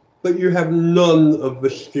lot, but you have none of the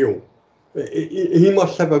skill. He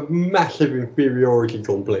must have a massive inferiority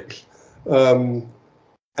complex,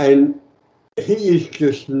 and he is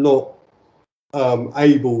just not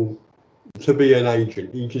able to be an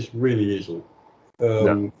agent. He just really isn't.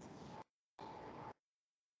 No.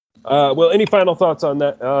 Well, any final thoughts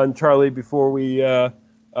on Charlie before we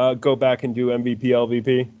go back and do MVP,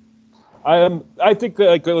 LVP? I think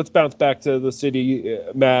let's bounce back to the City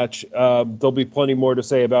match. There'll be plenty more to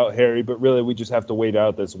say about Harry, but really we just have to wait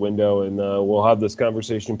out this window, and we'll have this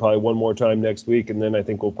conversation probably one more time next week, and then I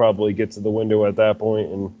think we'll probably get to the window at that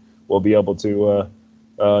point, and we'll be able to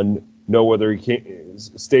know whether he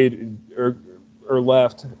stayed or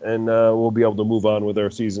left, and we'll be able to move on with our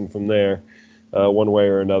season from there, one way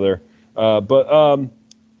or another. But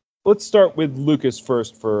let's start with Lucas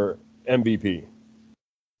first for MVP.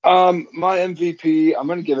 My MVP, I'm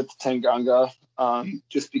going to give it to Tanganga,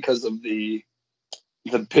 just because of the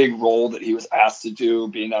big role that he was asked to do,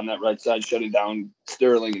 being on that right side, shutting down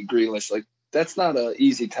Sterling and Grealish. Like, that's not an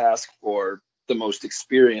easy task for the most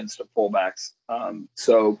experienced of fullbacks.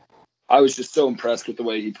 So I was just so impressed with the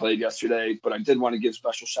way he played yesterday, but I did want to give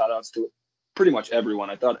special shout outs to pretty much everyone.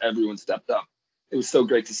 I thought everyone stepped up. It was so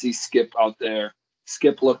great to see Skip out there.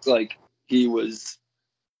 Skip looked like he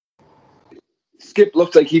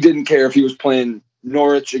didn't care if he was playing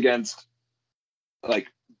Norwich against like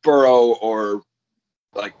Borough or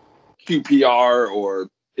like QPR, or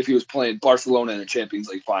if he was playing Barcelona in a Champions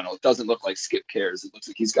League final. It doesn't look like Skip cares. It looks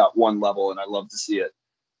like he's got one level, and I love to see it.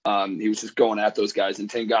 He was just going at those guys, and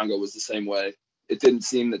Tanganga was the same way. It didn't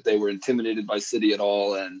seem that they were intimidated by City at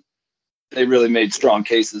all, and they really made strong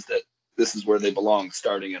cases that this is where they belong,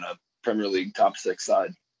 starting in a Premier League top 6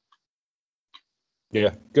 side.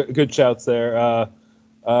 Yeah, good shouts there.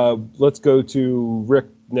 Let's go to Rick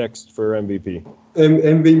next for MVP.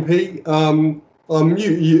 MVP.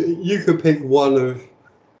 You could pick one of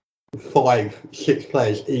 5-6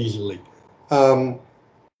 players easily.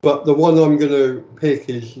 But the one I'm going to pick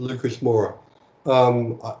is Lucas Moura.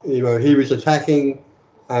 He was attacking,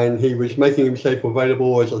 and he was making himself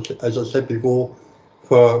available, as I said before,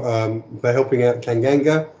 for helping out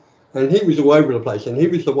Tanganga, and he was all over the place. And he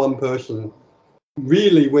was the one person,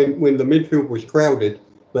 really, when the midfield was crowded,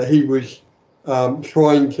 that he was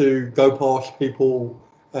trying to go past people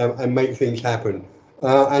and make things happen.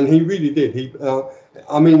 And he really did. He's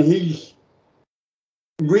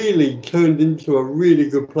really turned into a really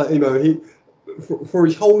good player. For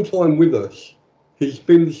his whole time with us, he's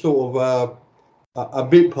been sort of a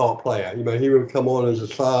bit part player. He would come on as a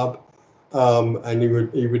sub, and he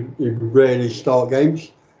would rarely start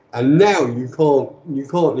games. And now you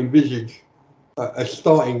can't envisage a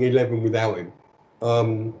starting 11 without him.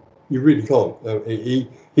 You really can't.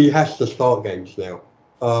 He has to start games now.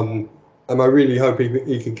 And I really hope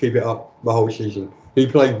he can keep it up the whole season. He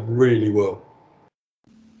played really well.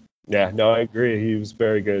 Yeah, no, I agree. He was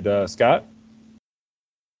very good. Scott?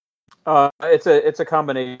 It's a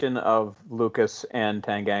combination of Lucas and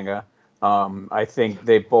Tanganga. I think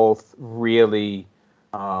they both really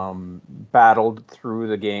battled through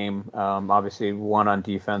the game. Obviously, one on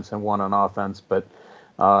defense and one on offense, but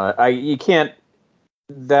you can't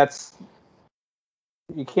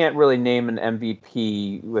really name an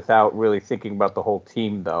MVP without really thinking about the whole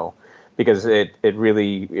team, though, because it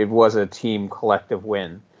was a team collective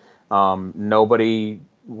win. Nobody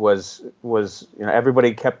was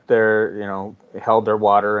everybody kept their held their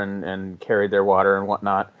water and carried their water and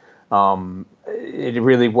whatnot. It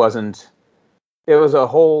really wasn't. It was a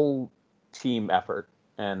whole team effort,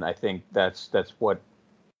 and I think that's what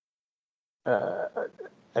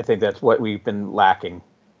we've been lacking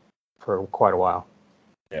for quite a while.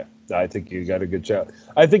 Yeah, I think you got a good shout.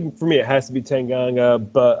 I think for me it has to be Tanganga,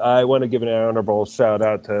 but I want to give an honorable shout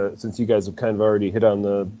out to, since you guys have kind of already hit on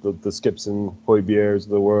the Skips and Hoybiers of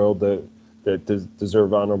the world that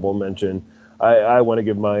deserve honorable mention. I want to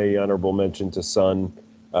give my honorable mention to Son.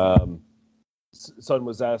 Son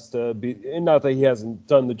was asked to be, and not that he hasn't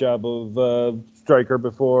done the job of striker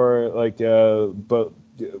before, but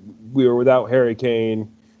we were without Harry Kane.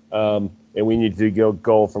 And we needed to get a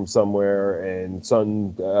goal from somewhere, and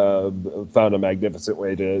Son found a magnificent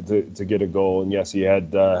way to get a goal. And yes, he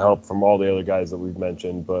had help from all the other guys that we've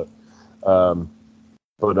mentioned, but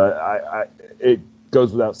it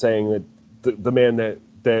goes without saying that the man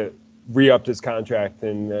that re-upped his contract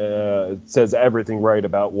and says everything right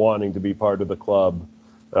about wanting to be part of the club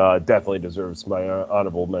definitely deserves my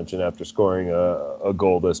honorable mention after scoring a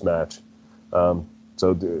goal this match.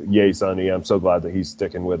 So yay, Sonny! I'm so glad that he's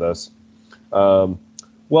sticking with us.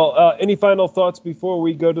 Any final thoughts before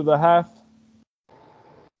we go to the half?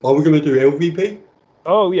 Are we going to do LVP?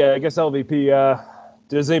 Oh, yeah, I guess LVP.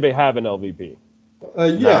 Does anybody have an LVP? Yeah.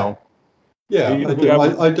 No. Yeah,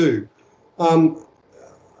 I do.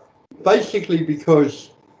 Basically because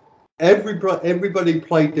everybody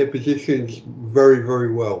played their positions very,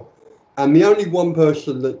 very well. And the only one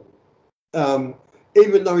person that,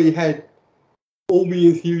 even though he had all the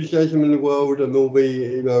enthusiasm in the world and all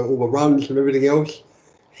the runs and everything else,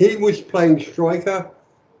 he was playing striker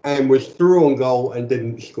and was through on goal and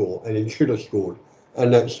didn't score, and he should have scored,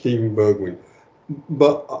 and that's Steven Bergwijn.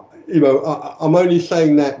 But I'm only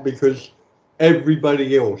saying that because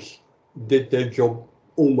everybody else did their job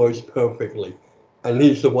almost perfectly, and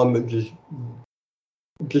he's the one that just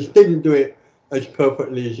didn't do it as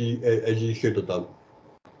perfectly as he should have done.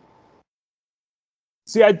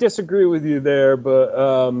 See, I disagree with you there, but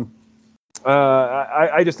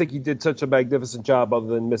I just think he did such a magnificent job, other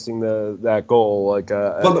than missing that goal.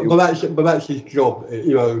 But that's his job.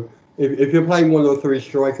 If you're playing one or three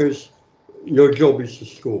strikers, your job is to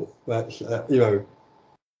score. That's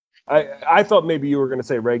I thought maybe you were going to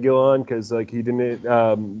say Reguilon because he didn't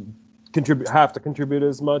have to contribute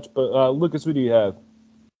as much. But Lucas, who do you have?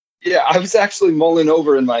 Yeah, I was actually mulling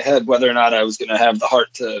over in my head whether or not I was going to have the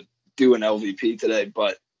heart to do an LVP today,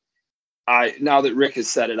 but now that Rick has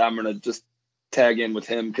said it, I'm going to just tag in with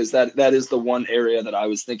him because that is the one area that I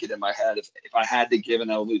was thinking in my head. If I had to give an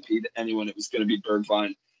LVP to anyone, it was going to be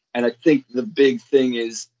Bergwijn. And I think the big thing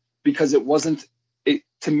is because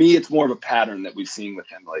to me, it's more of a pattern that we've seen with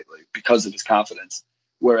him lately because of his confidence.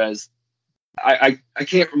 Whereas I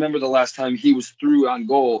can't remember the last time he was through on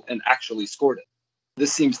goal and actually scored it.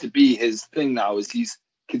 This seems to be his thing now, is he's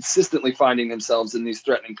consistently finding themselves in these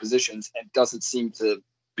threatening positions and doesn't seem to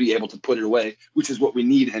be able to put it away, which is what we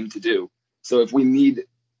need him to do. So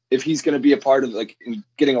if he's going to be a part of in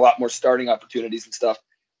getting a lot more starting opportunities and stuff,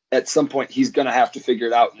 at some point he's going to have to figure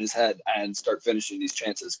it out in his head and start finishing these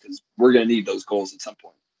chances because we're going to need those goals at some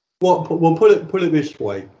point. Well, we'll put it this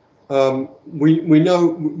way. We know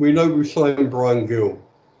we signed Bryan Gil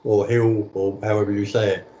or Hill or however you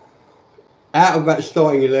say it. Out of that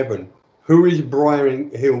starting 11, who is Bryan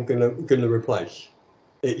Gil gonna replace?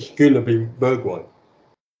 It's gonna be Bergwijn.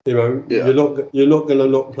 You're not gonna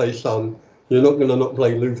not play Son. You're not gonna not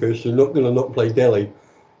play Lucas. You're not gonna not play Dele,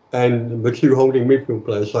 and the two holding midfield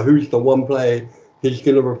players. So who's the one player he's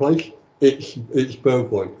gonna replace? It's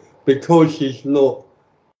Bergwijn, because he's not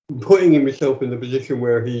putting himself in the position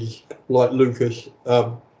where he's like Lucas,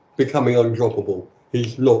 becoming undroppable.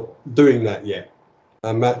 He's not doing that yet.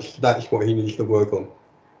 and that's what he needs to work on.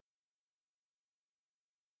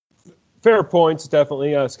 Fair points,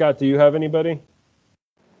 definitely. Scott, do you have anybody?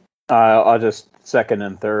 I'll just second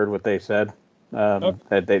and third what they said.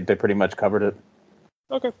 Okay. They pretty much covered it.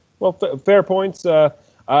 Okay. Well, fair points. I'm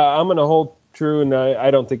going to hold true, and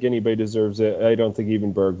I don't think anybody deserves it. I don't think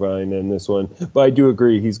even Bergwijn in this one. But I do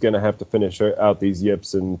agree he's going to have to finish out these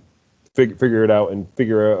yips and figure it out and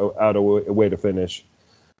figure out a way to finish.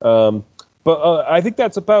 But I think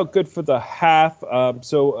that's about good for the half.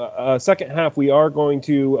 So second half, we are going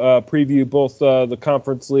to preview both the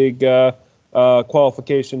Conference League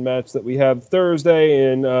qualification match that we have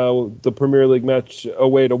Thursday and the Premier League match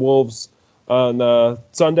away to Wolves on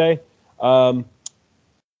Sunday.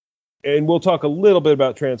 And we'll talk a little bit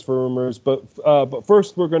about transfer rumors. But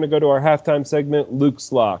first, we're going to go to our halftime segment,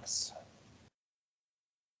 Luke's Locks.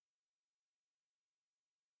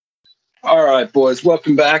 All right, boys,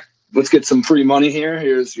 welcome back. Let's get some free money here.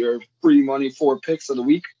 Here's your free money 4 picks of the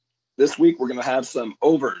week. This week, we're going to have some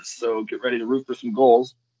overs, so get ready to root for some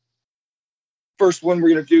goals. First one,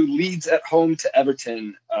 we're going to do Leeds at home to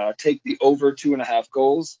Everton. Take the over 2.5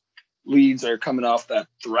 goals. Leeds are coming off that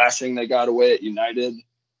thrashing they got away at United.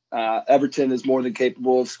 Everton is more than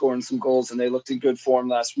capable of scoring some goals, and they looked in good form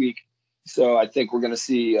last week. So I think we're going to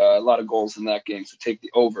see a lot of goals in that game, so take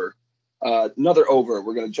the over. Another over,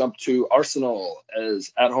 we're going to jump to Arsenal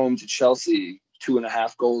as at home to Chelsea.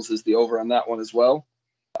 2.5 goals is the over on that one as well.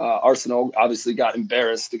 Arsenal obviously got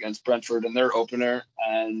embarrassed against Brentford in their opener,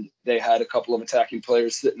 and they had a couple of attacking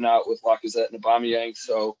players sitting out with Lacazette and Aubameyang.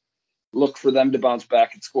 So look for them to bounce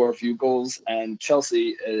back and score a few goals. And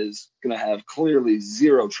Chelsea is going to have clearly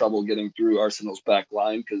zero trouble getting through Arsenal's back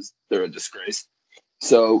line because they're a disgrace.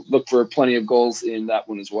 So look for plenty of goals in that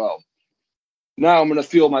one as well. Now I'm going to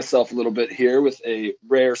feel myself a little bit here with a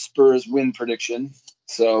rare Spurs win prediction.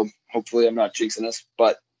 So hopefully I'm not jinxing us,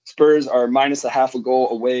 but Spurs are -0.5 goal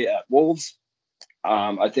away at Wolves.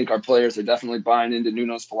 I think our players are definitely buying into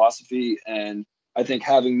Nuno's philosophy, and I think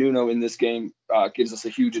having Nuno in this game gives us a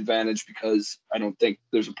huge advantage because I don't think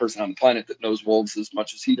there's a person on the planet that knows Wolves as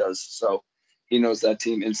much as he does. So he knows that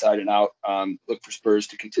team inside and out. Look for Spurs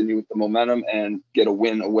to continue with the momentum and get a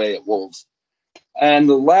win away at Wolves. And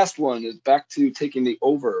the last one is back to taking the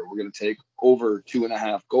over. We're going to take over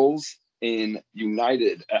 2.5 goals in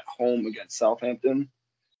United at home against Southampton.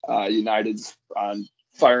 United's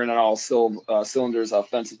firing on all cylinders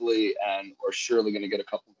offensively, and we're surely going to get a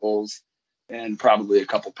couple goals and probably a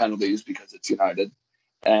couple penalties because it's United.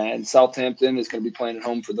 And Southampton is going to be playing at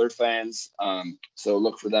home for their fans, so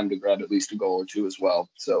look for them to grab at least a goal or two as well.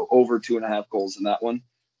 So over 2.5 goals in that one.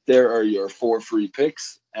 There are your 4 free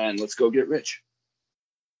picks, and let's go get rich.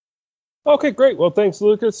 Okay, great. Well, thanks,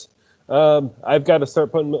 Lucas. I've got to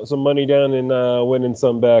start putting some money down and winning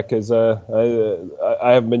some back because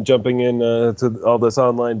I haven't been jumping in to all this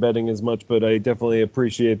online betting as much, but I definitely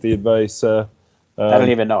appreciate the advice. I don't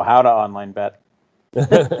even know how to online bet.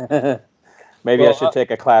 Maybe I should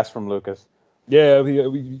take a class from Lucas. Yeah,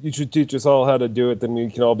 you should teach us all how to do it. Then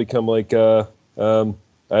we can all become like, I don't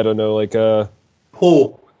know, like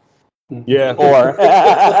Paul. Yeah. Or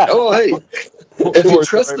oh, hey. If you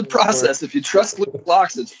trust the process, if you trust Luke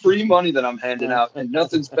Locks, it's free money that I'm handing out, and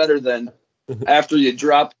nothing's better than after you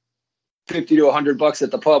drop $50 to $100 at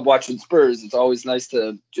the pub watching Spurs. It's always nice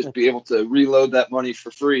to just be able to reload that money for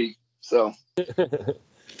free. So,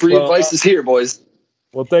 free advice is here, boys.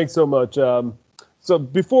 Well, thanks so much. So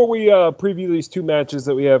before we preview these 2 matches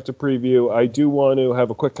that we have to preview, I do want to have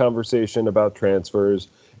a quick conversation about transfers.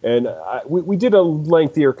 And we did a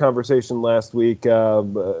lengthier conversation last week.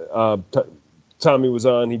 Tommy was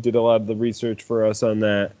on. He did a lot of the research for us on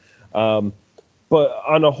that. But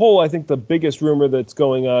on a whole, I think the biggest rumor that's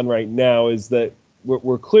going on right now is that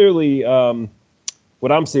we're clearly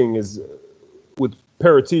what I'm seeing is with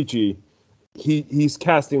Paratici, he's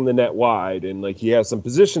casting the net wide, and like he has some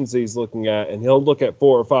positions that he's looking at, and he'll look at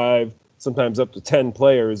 4 or 5, sometimes up to 10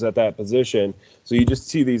 players at that position. So you just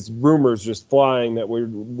see these rumors just flying that we're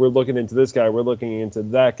looking into this guy, we're looking into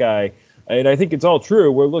that guy. And I think it's all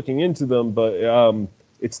true. We're looking into them, but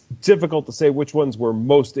it's difficult to say which ones we're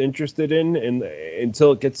most interested in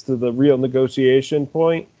until it gets to the real negotiation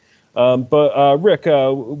point. But Rick,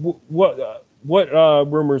 what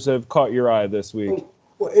rumors have caught your eye this week?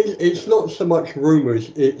 Well, it's not so much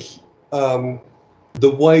rumors. It's the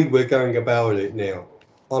way we're going about it now.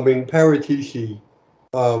 I mean, Paratici,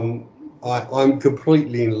 I'm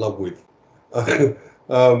completely in love with.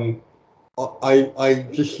 I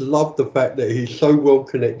just love the fact that he's so well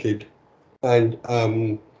connected, and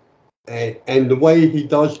the way he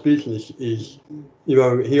does business is,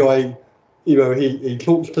 he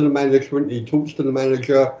talks to the management, he talks to the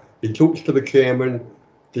manager, he talks to the chairman,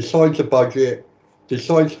 decides a budget,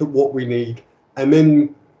 decides what we need, and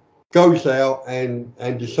then goes out and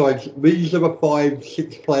decides these are the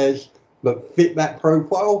 5-6 players that fit that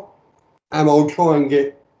profile, and I'll try and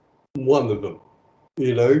get one of them,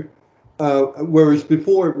 whereas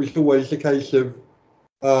before it was always the case of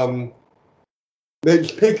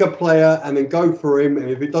let's pick a player and then go for him, and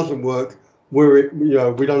if it doesn't work, we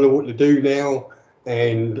don't know what to do now,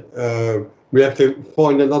 and we have to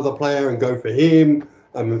find another player and go for him,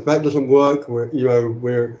 and if that doesn't work,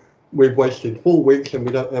 we've wasted 4 weeks and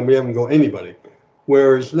we haven't got anybody.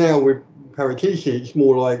 Whereas now with Paratici, it's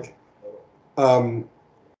more like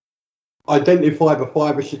identify the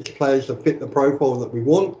 5 or 6 players that fit the profile that we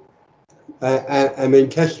want, and then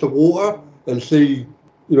test the water and see,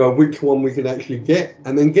 which one we can actually get,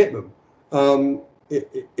 and then get them.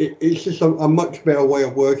 It's just a much better way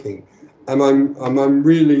of working, and I'm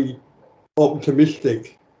really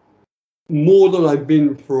optimistic, more than I've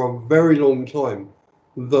been for a very long time,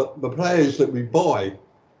 that the players that we buy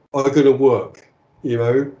are going to work.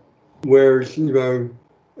 Whereas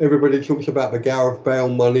everybody talks about the Gareth Bale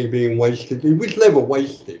money being wasted. It was never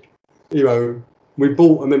wasted. We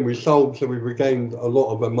bought and then we sold, so we regained a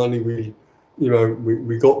lot of the money we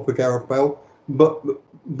got for Gareth Bale. But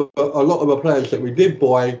a lot of the players that we did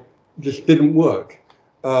buy just didn't work.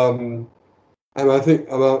 And I think,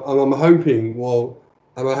 I'm hoping,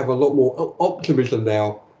 and I have a lot more optimism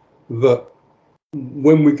now, that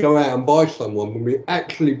when we go out and buy someone, when we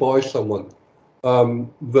actually buy someone,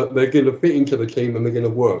 that they're going to fit into the team and they're going to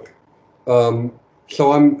work. So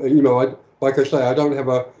like I say, I don't have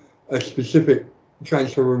a specific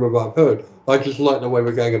transfer rumor I've heard. I just like the way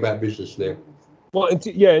we're going about business now. Well, and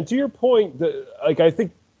to your point, I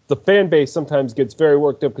think the fan base sometimes gets very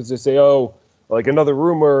worked up because they say, "Oh, like another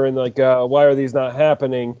rumor," and why are these not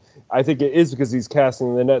happening? I think it is because he's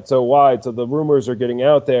casting the net so wide, so the rumors are getting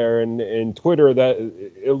out there, and Twitter, that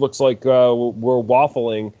it looks like we're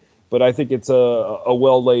waffling, but I think it's a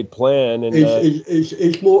well laid plan, and it's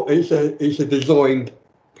a designed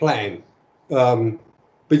plan,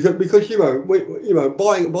 because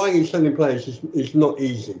buying and selling players is not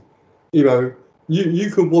easy. You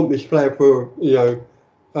could want this player for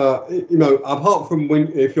apart from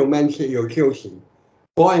if you're Man City or Chelsea,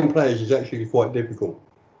 buying players is actually quite difficult.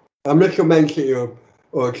 Unless you're Man City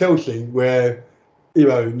or Chelsea, where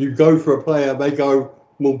you go for a player, they go,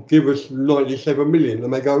 well, give us 97 million,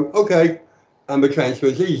 and they go, okay, and the transfer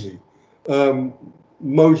is easy.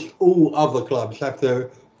 Most all other clubs have to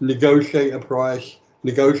negotiate a price,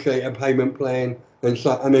 negotiate a payment plan, and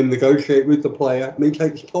then negotiate with the player, and it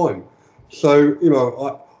takes time. So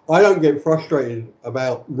I don't get frustrated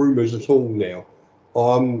about rumours at all now.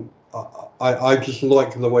 I just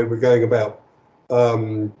like the way we're going about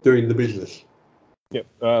doing the business. Yep.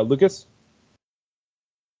 Lucas?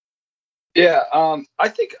 Yeah, I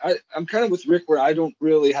think I'm kind of with Rick, where I don't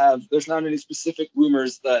really there's not any specific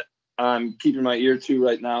rumors that I'm keeping my ear to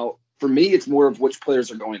right now. For me, it's more of which players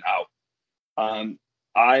are going out.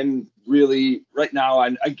 I'm really, right now,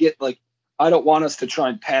 I get I don't want us to try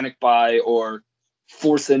and panic buy or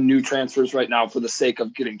force in new transfers right now for the sake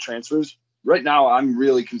of getting transfers. Right now, I'm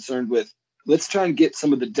really concerned with, let's try and get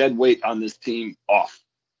some of the dead weight on this team off.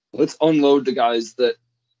 Let's unload the guys that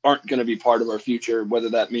aren't going to be part of our future, whether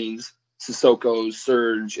that means Sissoko,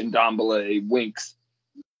 Serge, Ndombele, Winks,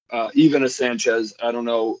 even a Sanchez. I don't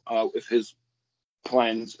know if his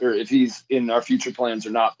plans, or if he's in our future plans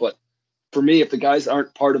or not, but for me, if the guys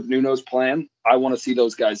aren't part of Nuno's plan, I want to see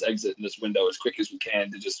those guys exit in this window as quick as we can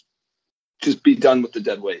to just be done with the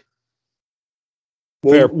dead weight.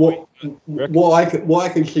 Well, what I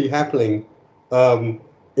can see happening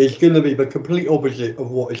is going to be the complete opposite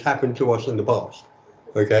of what has happened to us in the past.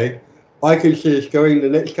 Okay, I can see us going the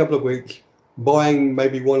next couple of weeks, buying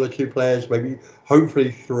maybe 1 or 2 players, maybe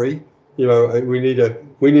hopefully 3. We need a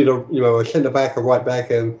centre back, a right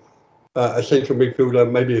back, and a central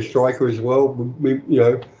midfielder, maybe a striker as well.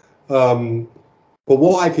 But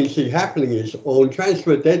what I can see happening is on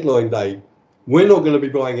transfer deadline day, we're not going to be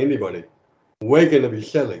buying anybody. We're going to be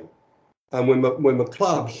selling. And when the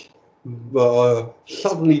clubs are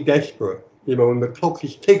suddenly desperate, when the clock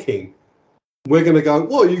is ticking, we're going to go,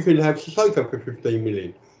 well, you can have Sissoko for 15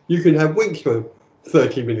 million. You can have Winks for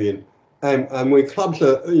 30 million. And when clubs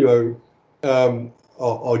are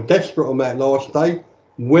desperate on that last day,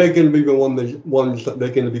 we're going to be the ones that they're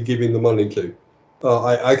going to be giving the money to.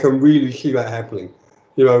 I can really see that happening.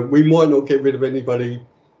 We might not get rid of anybody,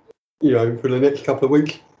 for the next couple of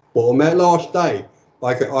weeks, but on that last day,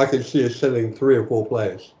 I could see us selling 3 or 4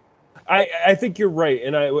 players. I think you're right,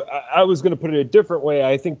 and I was going to put it a different way.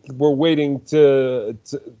 I think we're waiting to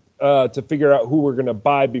figure out who we're going to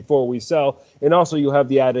buy before we sell, and also you have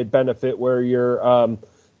the added benefit where you're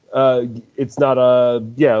it's not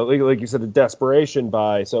like you said, a desperation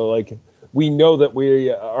buy. So like we know that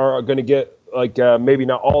we are going to get like maybe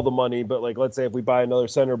not all the money, but like let's say if we buy another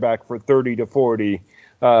center back for 30 to 40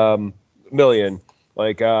 million,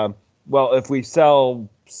 like well, if we sell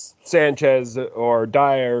Sanchez or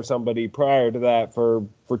Dyer or somebody prior to that for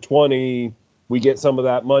 20, we get some of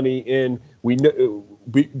that money in. We know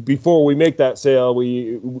before we make that sale,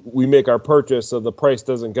 we make our purchase, so the price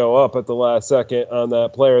doesn't go up at the last second on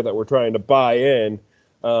that player that we're trying to buy in.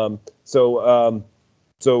 So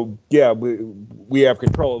yeah, we have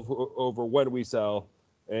control over when we sell,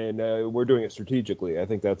 and we're doing it strategically. I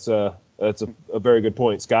think that's a very good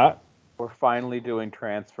point, Scott. We're finally doing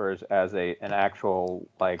transfers as an actual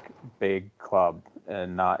like big club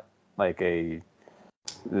and not like the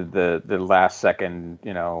last second,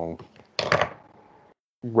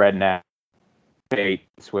 redneck bait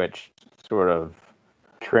switch sort of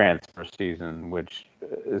transfer season, which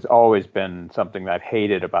has always been something that I've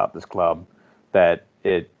hated about this club. That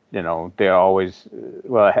they're always,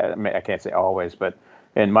 well, I can't say always, but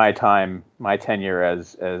in my tenure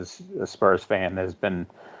as a Spurs fan has been,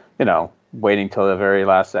 waiting till the very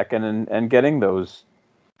last second and getting those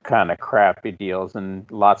kind of crappy deals, and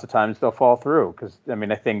lots of times they'll fall through. Because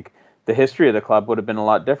I think the history of the club would have been a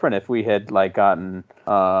lot different if we had like gotten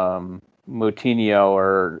Moutinho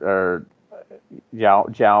or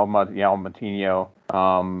João Moutinho,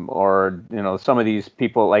 or some of these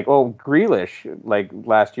people like Grealish, like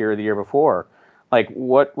last year or the year before. Like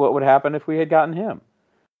what would happen if we had gotten him?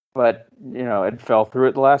 But it fell through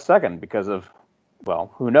at the last second because of,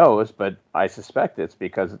 well, who knows? But I suspect it's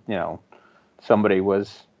because somebody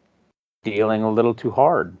was dealing a little too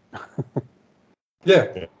hard.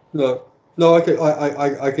 Yeah. No, I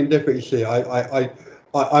can definitely see.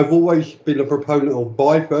 I've always been a proponent of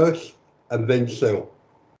buy first and then sell,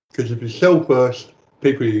 because if you sell first,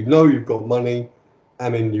 people you've got money,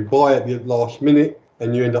 and then you buy at the last minute,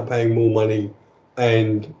 and you end up paying more money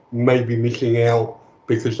and maybe missing out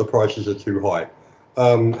because the prices are too high,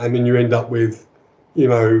 and then you end up with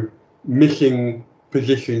missing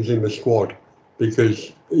positions in the squad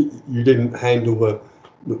because you didn't handle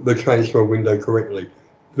the transfer window correctly.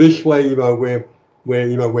 This way, we're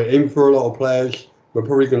in for a lot of players. We're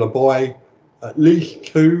probably going to buy at least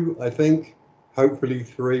 2, I think, hopefully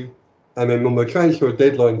 3, and then on the transfer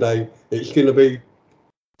deadline day, it's going to be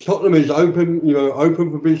Tottenham is open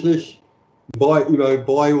for business. Buy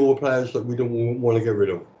all the players that we don't want to get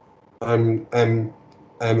rid of, and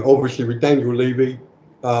obviously with Daniel Levy,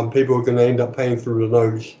 people are going to end up paying through the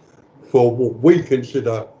nose for what we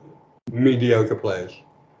consider mediocre players.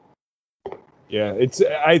 Yeah,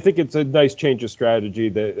 I think it's a nice change of strategy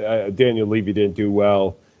that Daniel Levy didn't do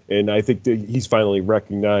well, and I think that he's finally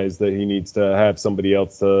recognized that he needs to have somebody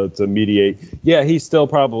else to mediate. Yeah, he still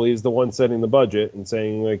probably is the one setting the budget and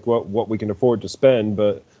saying like what we can afford to spend,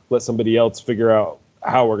 but let somebody else figure out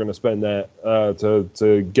how we're going to spend that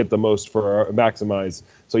to get the most for maximize.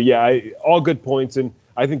 So yeah, all good points, and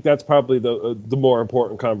I think that's probably the more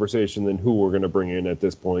important conversation than who we're going to bring in at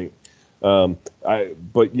this point.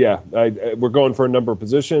 But yeah, we're going for a number of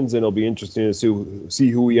positions, and it'll be interesting to see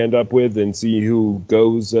who we end up with and see who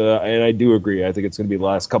goes. And I do agree. I think it's going to be the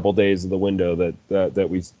last couple of days of the window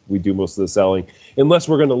that we do most of the selling, unless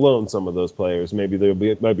we're going to loan some of those players. Maybe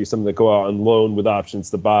might be some that go out on loan with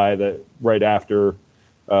options to buy that right after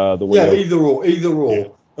the window. Yeah, either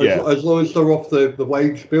or. Yeah. As long as they're off the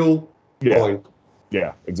wage bill, fine.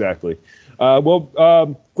 Yeah, exactly.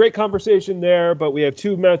 Great conversation there, but we have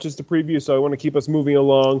 2 matches to preview, so I want to keep us moving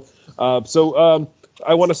along. So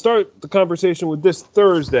I want to start the conversation with this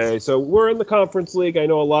Thursday. So we're in the Conference League. I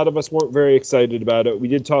know a lot of us weren't very excited about it. We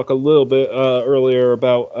did talk a little bit earlier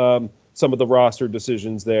about some of the roster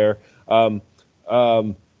decisions there.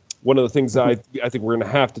 One of the things I think we're going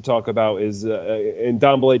to have to talk about is, and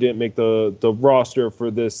Ndombele didn't make the roster for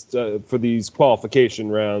these qualification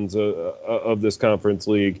rounds of this Conference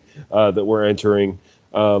League that we're entering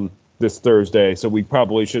this Thursday. So we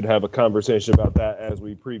probably should have a conversation about that as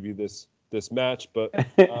we preview this match. But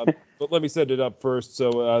let me set it up first.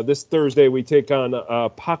 So this Thursday we take on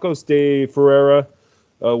Pacos de Ferreira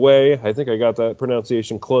away. I think I got that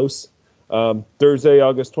pronunciation close. Thursday,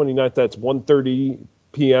 August 29th. That's 1:30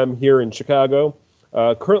 p.m. here in Chicago.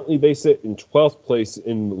 Currently, they sit in 12th place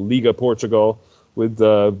in Liga Portugal with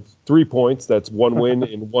 3 points. That's 1 win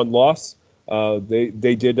and 1 loss.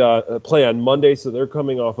 They did play on Monday, so they're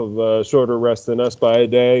coming off of a shorter rest than us by a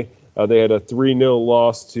day. They had a 3-0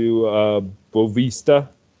 loss to Boavista.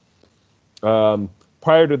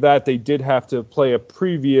 Prior to that, they did have to play a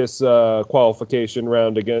previous qualification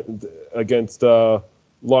round against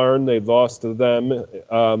Larne. They lost to them.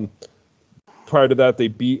 Prior to that, they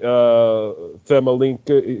beat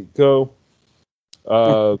Famalicão.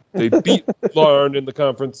 They beat Larne in the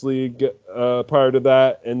Conference League prior to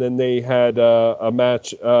that, and then they had a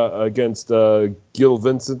match against Gil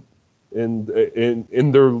Vicente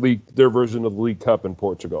in their league, their version of the League Cup in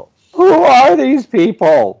Portugal. Who are these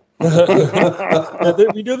people? We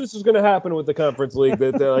knew this was going to happen with the Conference League.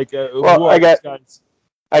 That they're like, well, I got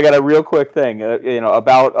a real quick thing,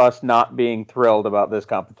 about us not being thrilled about this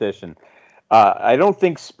competition. I don't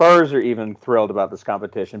think Spurs are even thrilled about this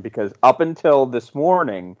competition because up until this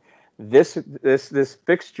morning, this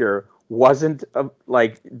fixture wasn't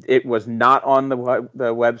it was not on the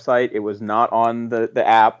website. It was not on the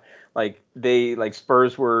app.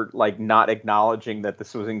 Spurs were not acknowledging that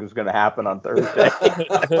this was going to happen on Thursday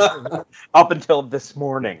up until this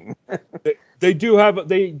morning. They do have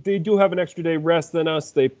an extra day rest than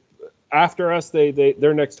us. After us,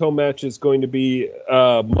 their next home match is going to be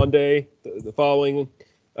Monday, the following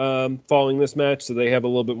this match, so they have a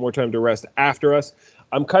little bit more time to rest after us.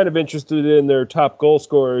 I'm kind of interested in their top goal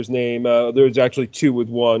scorer's name. There's actually 2 with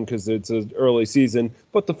 1 because it's an early season,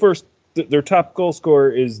 but their top goal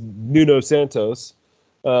scorer is Nuno Santos.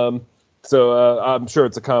 So I'm sure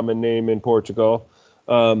it's a common name in Portugal.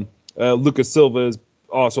 Lucas Silva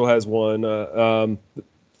also has one. A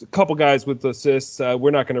couple guys with assists. We're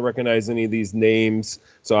not going to recognize any of these names,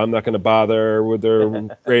 so I'm not going to bother with their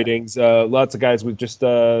ratings. Lots of guys with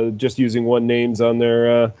just using one names on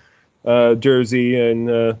their jersey,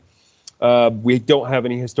 and we don't have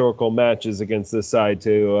any historical matches against this side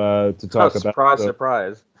to talk about.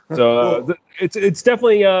 Surprise. So it's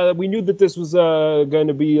definitely we knew that this was going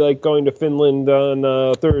to be like going to Finland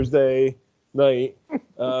on Thursday night,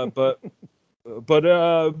 but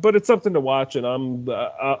it's something to watch, and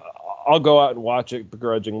I'll go out and watch it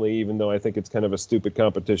begrudgingly, even though I think it's kind of a stupid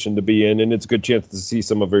competition to be in, and it's a good chance to see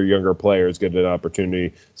some of our younger players get an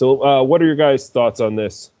opportunity. So what are your guys' thoughts on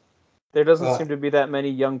this? There doesn't seem to be that many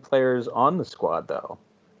young players on the squad, though.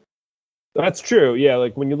 That's true. Yeah,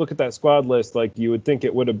 like when you look at that squad list, like you would think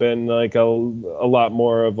it would have been like a lot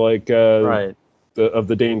more of like right.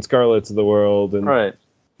 the Dane Scarlets of the world, and right.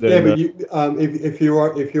 Yeah, but if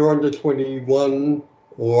you're under 21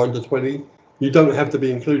 or under 20, you don't have to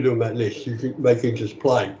be included on that list. They can just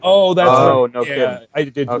play. Oh, that's no kidding. I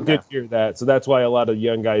did hear that. So that's why a lot of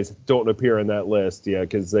young guys don't appear on that list. Yeah,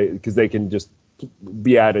 because they can just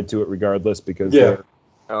be added to it regardless because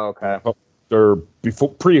they're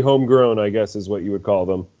pre-homegrown, I guess is what you would call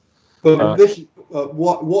them. But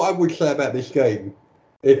what I would say about this game,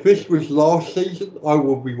 if this was last season, I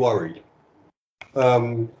would be worried.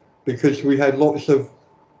 Because we had lots of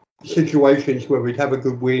situations where we'd have a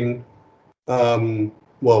good win, a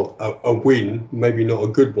win, maybe not a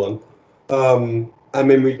good one, and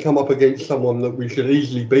then we'd come up against someone that we should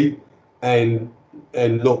easily beat and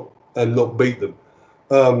not beat them.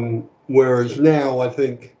 Whereas now I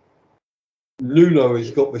think Nuno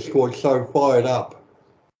has got the squad so fired up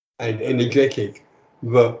and energetic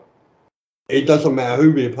that it doesn't matter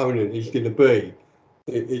who the opponent is going to be.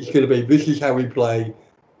 It's going to be, this is how we play.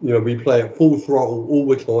 We play at full throttle all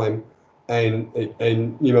the time, and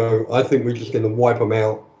I think we're just going to wipe them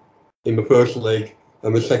out in the first leg,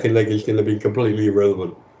 and the second leg is going to be completely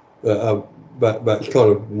irrelevant. That's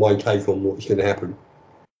kind of my take on what's going to happen.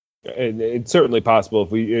 And it's certainly possible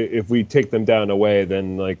if we take them down away,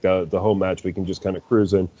 then like the home match we can just kind of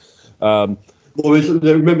cruise in.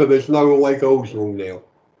 Remember, there's no away goals rule now.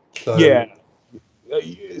 So. Yeah.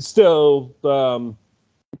 Still,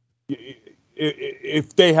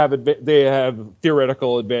 if they have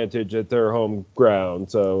theoretical advantage at their home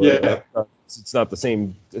ground, so it's not the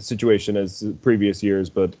same situation as previous years.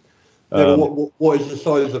 But what is the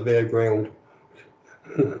size of their ground?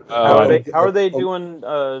 How are they doing?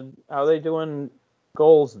 How are they doing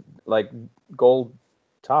goals, like goal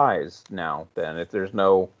ties now? Then, if there's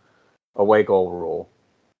no away goal rule,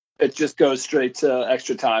 it just goes straight to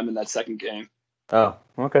extra time in that second game. Oh,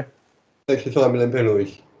 okay. Extra time and then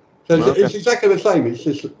penalties. So it's exactly the same. It's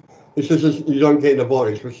just you don't get an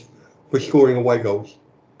advantage for scoring away goals.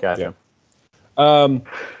 Gotcha. Well,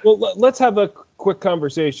 let's have a quick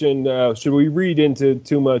conversation. Should we read into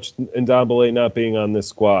too much Ndombele not being on this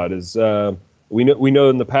squad? We know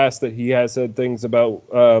in the past that he has said things about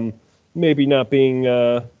maybe not being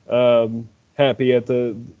happy at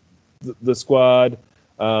the squad.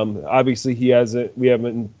 Obviously, we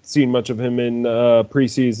haven't seen much of him in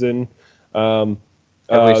preseason.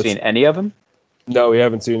 Have we seen any of them? No, we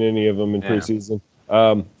haven't seen any of them in preseason.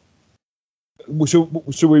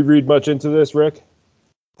 Should we read much into this, Rick?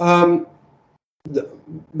 The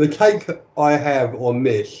take I have on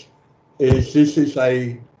this is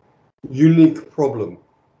a unique problem.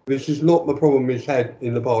 This is not the problem he's had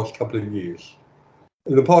in the past couple of years.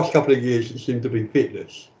 In the past couple of years, it seemed to be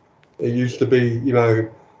fitness. It used to be,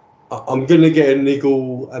 I'm going to get a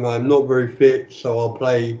niggle and I'm not very fit, so I'll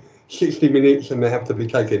play 60 minutes and they have to be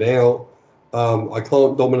taken out. I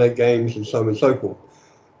can't dominate games and so on and so forth.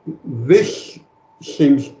 This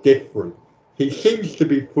seems different. He seems to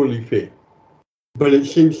be fully fit, but it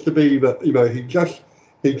seems to be that,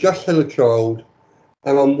 he just had a child,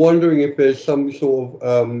 and I'm wondering if there's some sort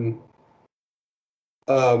of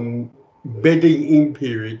bedding in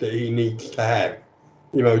period that he needs to have,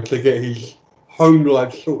 to get his home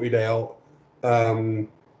life sorted out, and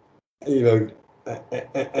I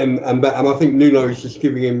think Nuno is just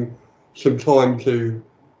giving him some time to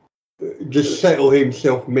just settle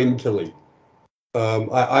himself mentally.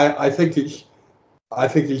 I think he's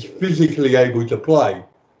physically able to play.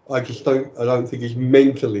 I don't think he's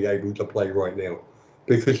mentally able to play right now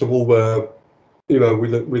because of all the,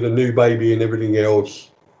 with a new baby and everything else.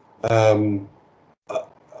 I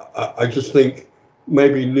just think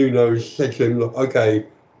maybe Nuno said to him, look, okay,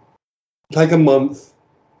 take a month,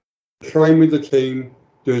 train with the team,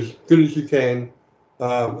 do as good as you can,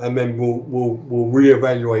 and then we'll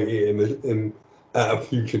reevaluate it at a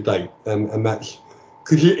future date. And that's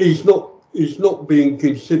because he's not being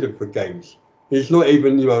considered for games. He's not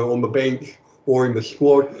even on the bench or in the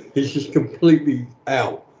squad. He's just completely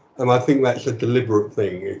out, and I think that's a deliberate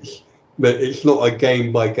thing. It's not a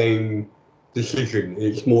game by game decision.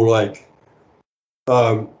 It's more like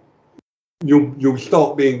you'll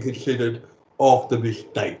start being considered after this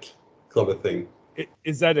date, kind of thing.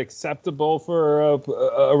 Is that acceptable for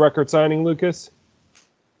a record signing, Lucas?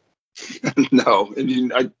 No, I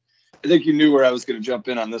mean, I think you knew where I was going to jump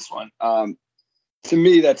in on this one. To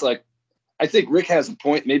me, that's like, I think Rick has a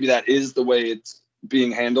point. Maybe that is the way it's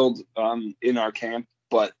being handled in our camp.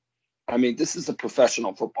 But I mean, this is a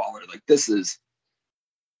professional footballer. Like, this is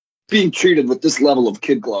being treated with this level of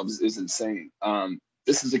kid gloves is insane.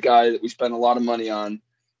 This is a guy that we spent a lot of money on,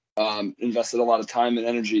 invested a lot of time and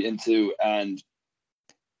energy into, and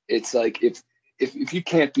it's like if you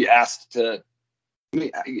can't be asked to, I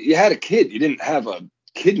mean, you had a kid, you didn't have a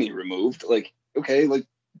kidney removed. Like, okay, like,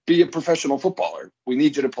 be a professional footballer. We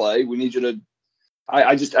need you to play. We need you to.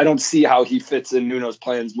 I don't see how he fits in Nuno's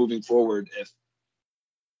plans moving forward if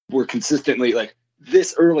we're consistently like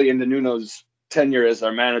this early into Nuno's tenure as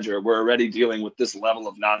our manager. We're already dealing with this level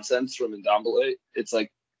of nonsense from Ndombele. It's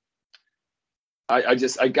like I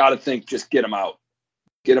gotta think, just get him out,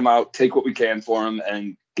 take what we can for him,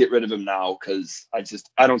 and get rid of him now because I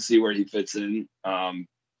don't see where he fits in. I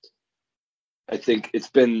think it's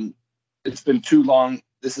been too long.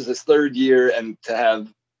 This is his third year, and to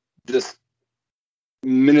have this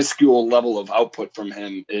minuscule level of output from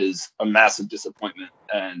him is a massive disappointment.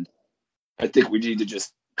 And I think we need to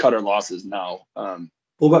just cut our losses now. Well,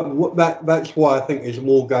 that's why I think there's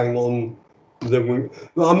more going on than we.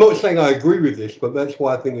 I'm not saying I agree with this, but that's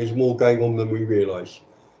why I think there's more going on than we realise.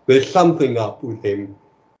 There's something up with him,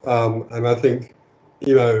 and I think,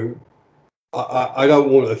 I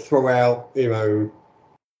don't want to throw out,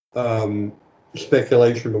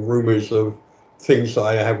 speculation or rumours of things that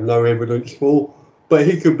I have no evidence for, but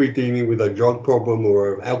he could be dealing with a drug problem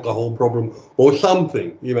or an alcohol problem or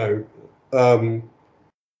something, and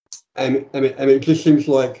it just seems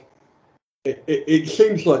like it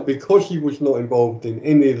seems like because he was not involved in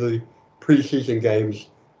any of the preseason games,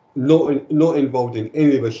 not involved in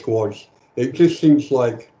any of the squads, it just seems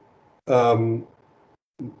like they've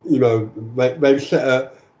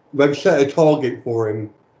set a target for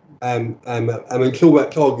him. And until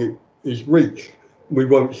that target is reached, we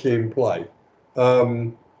won't see him play.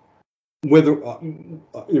 Whether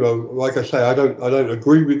like I say, I don't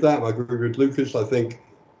agree with that. I agree with Lucas. I think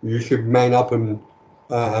you should man up and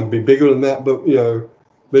be bigger than that. But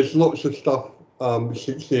there's lots of stuff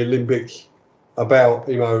since the Olympics about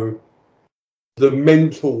the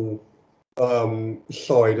mental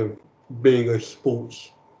side of being a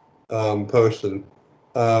sports person.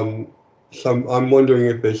 So I'm wondering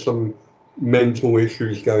if there's some mental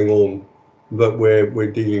issues going on that we're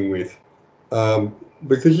dealing with,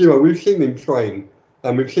 because we've seen him train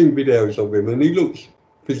and we've seen videos of him and he looks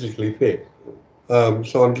physically fit.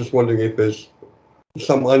 So I'm just wondering if there's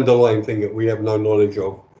some underlying thing that we have no knowledge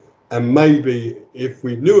of, and maybe if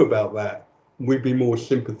we knew about that, we'd be more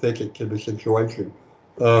sympathetic to the situation.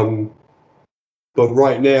 But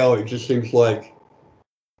right now, it just seems like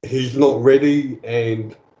he's not ready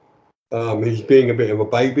and he's being a bit of a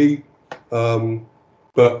baby.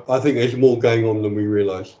 But I think there's more going on than we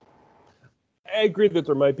realise. I agree that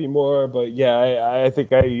there might be more, but yeah, I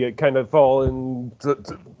think I kind of fall in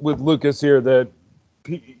with Lucas here that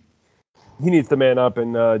he needs to man up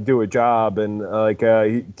and do a job. And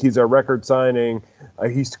he's a record signing.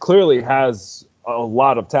 He clearly has a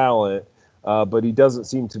lot of talent, but he doesn't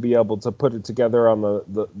seem to be able to put it together on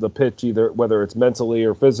the pitch, either whether it's mentally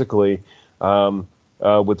or physically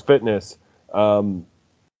with fitness.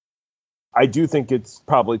 I do think it's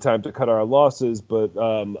probably time to cut our losses, but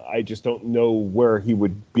I just don't know where he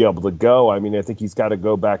would be able to go. I mean, I think he's got to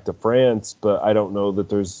go back to France, but I don't know that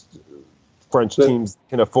there's French teams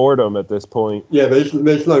can afford him at this point. Yeah, there's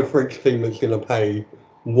no French team that's going to pay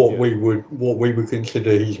what we would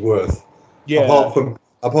consider he's worth. Yeah. Apart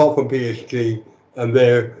from PSG, and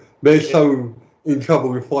they're so in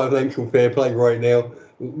trouble with financial fair play right now.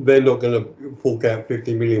 They're not going to fork out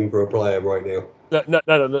 50 million for a player right now.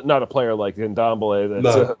 Not a player like Ndombele.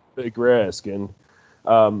 That's a big risk, and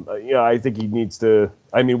I think he needs to.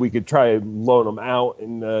 I mean, we could try and loan him out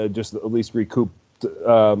and just at least recoup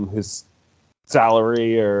his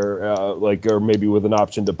salary, or maybe with an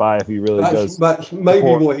option to buy if he really does. That's maybe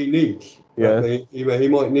what he needs. Yeah, he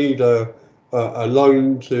might need a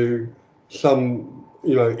loan to some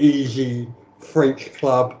easy French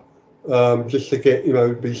club just to get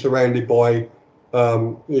be surrounded by.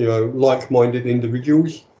 Like-minded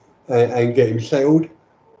individuals and get him settled.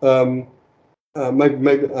 Maybe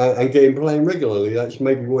and get him playing regularly. That's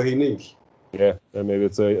maybe what he needs. Yeah, maybe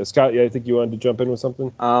it's a Scott. Yeah, I think you wanted to jump in with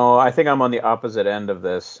something. Oh, I think I'm on the opposite end of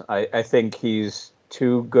this. I think he's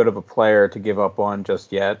too good of a player to give up on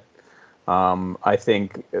just yet. I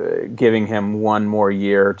think giving him one more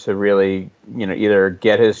year to really, either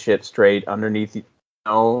get his shit straight underneath,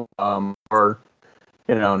 or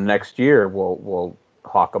next year we'll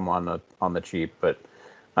hawk him on the cheap. But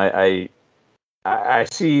I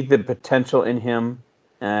see the potential in him,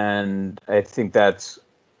 and I think it's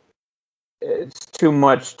too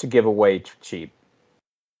much to give away cheap.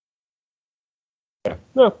 Yeah,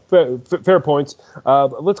 no, fair points.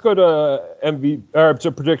 Let's go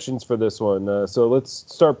to predictions for this one. So let's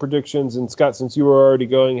start predictions. And Scott, since you were already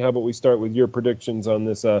going, how about we start with your predictions on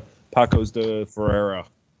this Pacos de Ferreira?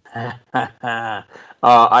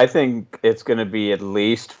 I think it's going to be at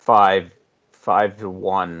least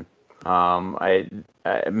 5-1.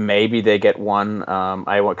 Maybe they get one.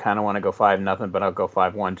 I kind of want to go 5-0, but I'll go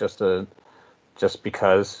 5-1 just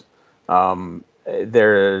because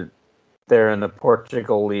they're in the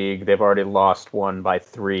Portugal league. They've already lost one by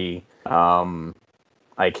 3. I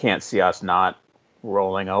can't see us not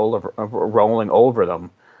rolling over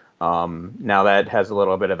them. Now that has a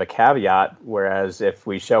little bit of a caveat, whereas if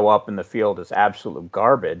we show up in the field as absolute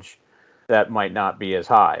garbage, that might not be as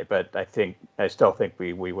high. But I still think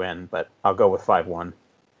we win. But I'll go with 5-1.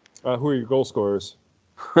 Who are your goal scorers?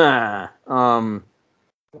 That's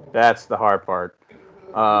the hard part.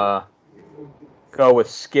 Go with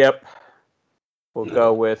Skip. We'll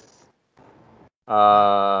go with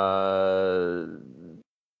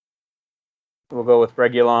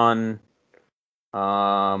Reguilon.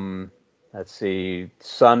 Let's see,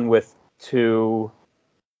 Son with 2,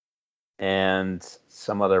 and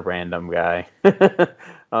some other random guy.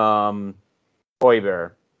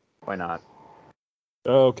 Højbjerg. Why not?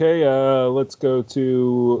 Okay, let's go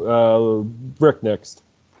to Rick next.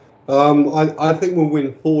 I think we'll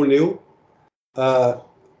win 4-0.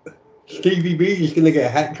 Stevie B is going to get a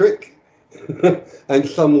hat trick, and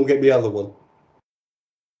Son will get the other one.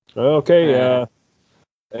 Okay,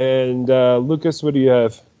 and Lucas, what do you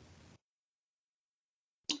have?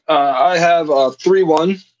 I have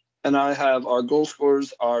 3-1, and I have our goal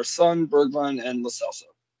scorers are Son, Bergwijn, and Lo Celso.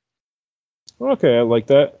 Okay, I like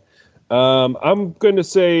that. I'm going to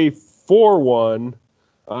say 4-1.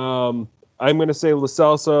 I'm going to say Lo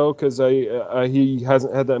Celso because he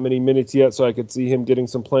hasn't had that many minutes yet, so I could see him getting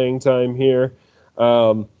some playing time here.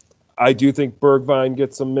 I do think Bergwijn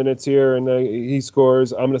gets some minutes here, and he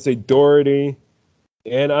scores. I'm going to say Doherty,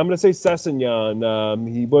 and I'm going to say Sessegnon.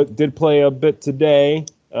 He did play a bit today,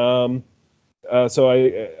 so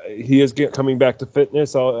he is coming back to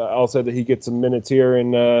fitness. I'll say that he gets some minutes here,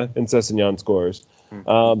 and Sessegnon scores.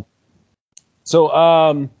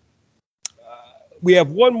 We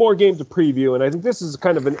have one more game to preview, and I think this is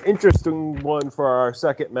kind of an interesting one for our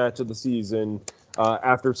second match of the season.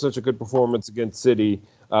 After such a good performance against City,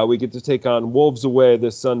 we get to take on Wolves away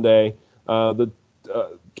this Sunday, the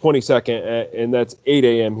 22nd, and that's 8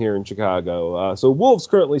 a.m. here in Chicago. So Wolves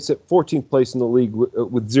currently sit 14th place in the league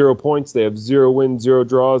with 0 points. They have 0 wins, 0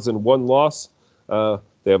 draws, and 1 loss.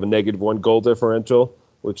 They have a -1 goal differential,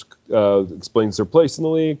 which explains their place in the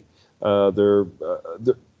league. They're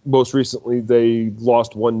most recently they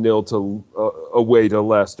lost 1-0 to away to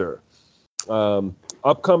Leicester.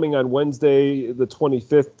 Upcoming on Wednesday, the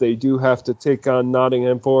 25th, they do have to take on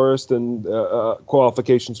Nottingham Forest and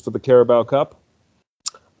qualifications for the Carabao Cup.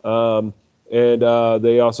 And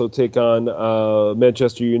they also take on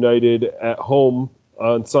Manchester United at home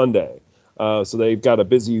on Sunday. So they've got a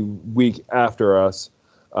busy week after us.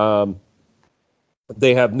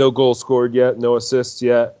 They have no goals scored yet, no assists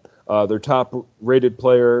yet. Their top-rated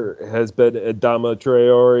player has been Adama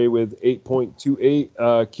Traore with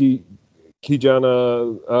 8.28.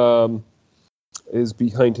 Kijana is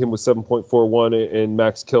behind him with 7.41, and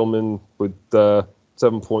Max Kilman with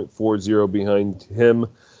 7.40 behind him.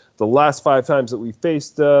 The last 5 times that we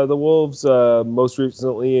faced the Wolves, most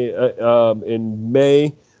recently in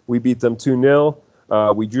May, we beat them 2-0.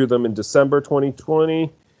 We drew them in December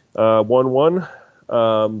 2020, 1-1.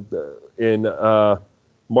 In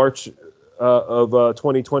March of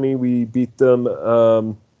 2020, we beat them. We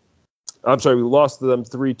lost to them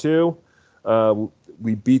 3-2.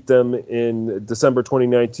 We beat them in December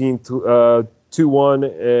 2019 2-1,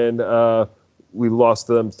 and we lost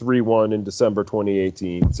to them 3-1 in December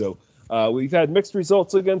 2018. So we've had mixed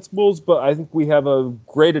results against Wolves, but I think we have a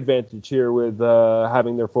great advantage here with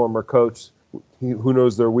having their former coach, who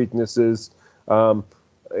knows their weaknesses, and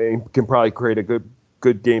can probably create a good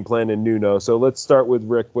game plan in Nuno. So let's start with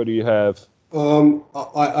Rick. What do you have?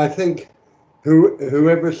 I think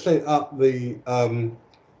whoever set up the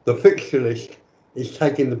fixture list is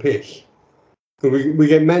taking the piss. We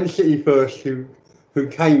get Man City first, who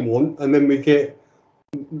Kane won, and then we get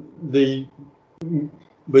the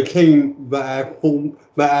team that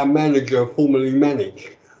our manager formerly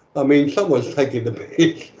managed. I mean, someone's taking the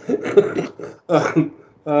piss.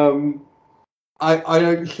 I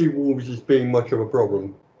don't see Wolves as being much of a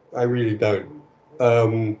problem. I really don't.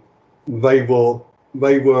 They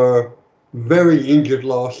were very injured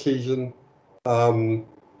last season.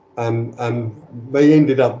 And they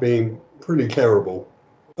ended up being pretty terrible.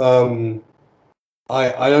 I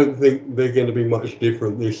don't think they're going to be much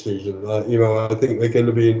different this season. I think they're going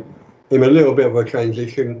to be in a little bit of a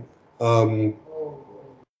transition. They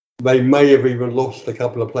may have even lost a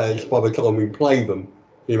couple of players by the time we play them.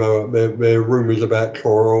 There are rumours about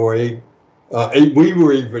Traore. We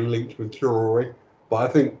were even linked with Traore, but I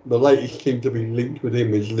think the latest team to be linked with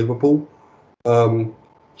him is Liverpool.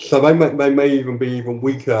 So they may even be even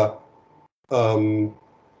weaker than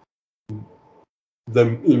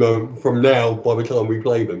from now by the time we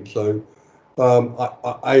play them. So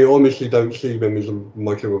I honestly don't see them as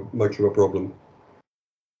much of a problem.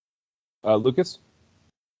 Lucas?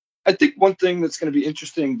 I think one thing that's going to be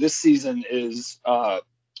interesting this season is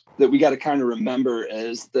that we got to kind of remember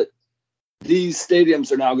is that these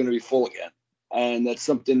stadiums are now going to be full again, and that's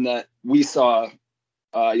something that we saw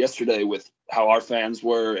yesterday with how our fans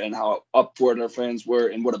were and how up for it our fans were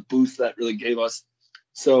and what a boost that really gave us.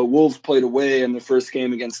 So Wolves played away in their first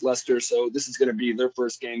game against Leicester, so this is going to be their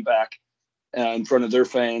first game back in front of their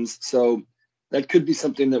fans. So that could be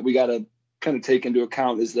something that we got to kind of take into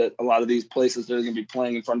account, is that a lot of these places they're going to be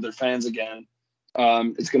playing in front of their fans again.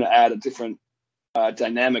 It's going to add a different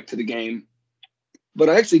dynamic to the game. But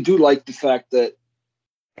I actually do like the fact that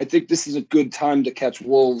I think this is a good time to catch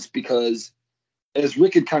Wolves because, as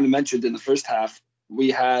Rick had kind of mentioned in the first half, we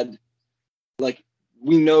know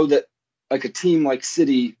that like a team like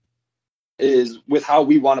City is, with how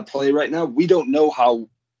we want to play right now, we don't know how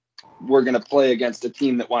we're going to play against a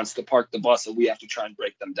team that wants to park the bus and we have to try and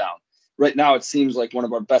break them down. Right now, it seems like one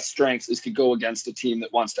of our best strengths is to go against a team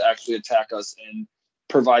that wants to actually attack us and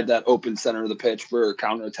provide that open center of the pitch for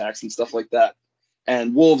counterattacks and stuff like that.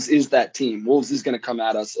 And Wolves is that team. Wolves is going to come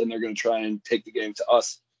at us and they're going to try and take the game to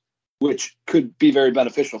us, which could be very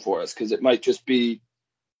beneficial for us because it might just be,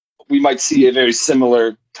 we might see a very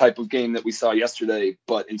similar type of game that we saw yesterday,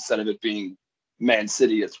 but instead of it being Man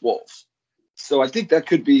City, it's Wolves. So I think that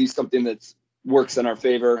could be something that works in our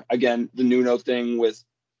favor. Again, the Nuno thing with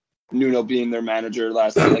Nuno being their manager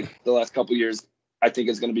the last couple of years, I think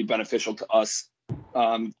is going to be beneficial to us.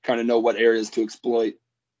 Kind of know what areas to exploit.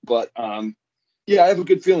 But yeah, I have a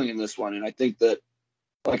good feeling in this one. And I think that,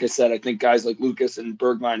 like I said, I think guys like Lucas and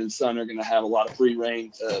Bergwijn and Son are going to have a lot of free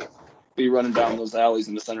reign to be running down those alleys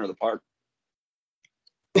in the center of the park.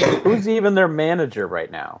 Who's even their manager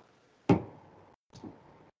right now?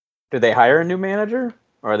 Did they hire a new manager?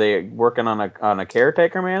 Or are they working on a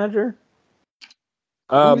caretaker manager?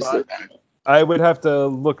 I would have to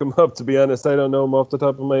look him up, to be honest. I don't know him off the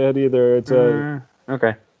top of my head either. It's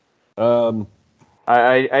okay.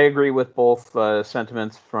 I agree with both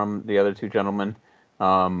sentiments from the other two gentlemen.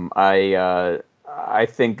 I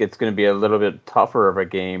think it's going to be a little bit tougher of a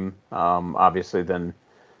game, obviously, than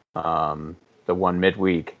the one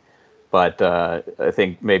midweek. But I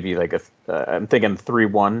think maybe I'm thinking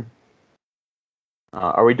 3-1.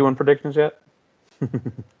 Are we doing predictions yet?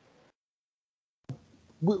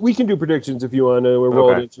 We can do predictions if you want to. We're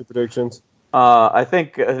rolling into predictions. I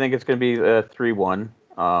think it's going to be 3-1.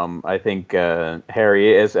 I think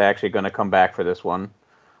Harry is actually going to come back for this one.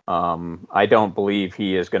 I don't believe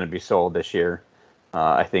he is going to be sold this year.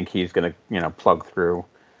 I think he's going to plug through.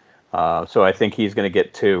 So I think he's going to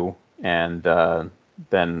get 2, and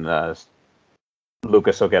then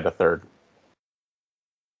Lucas will get a 3rd.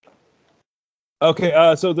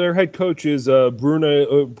 Okay, so their head coach is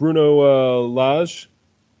Bruno Lage.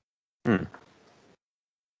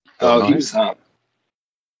 Oh, he was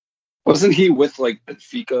wasn't he with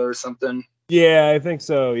Benfica or something? Yeah, I think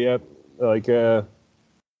so. Yep.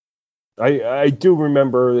 I do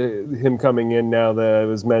remember him coming in now that it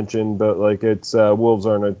was mentioned, but it's Wolves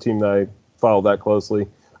aren't a team that I follow that closely.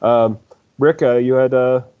 Rick, you had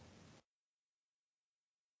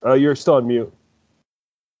you're still on mute.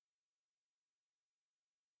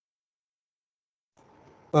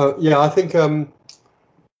 Yeah, I think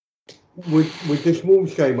with this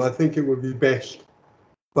Wolves game, I think it would be best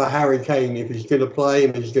for Harry Kane, if he's going to play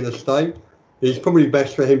and he's going to stay, it's probably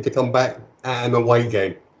best for him to come back at an away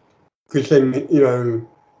game. Because then,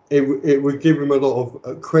 it would give him a lot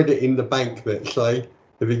of credit in the bank, let's say,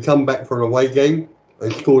 if he come back for an away game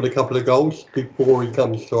and scored a couple of goals before he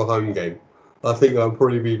comes to a home game. I think that would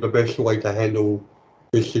probably be the best way to handle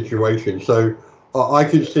this situation. So I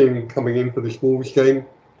could see him coming in for this Wolves game.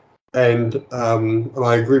 And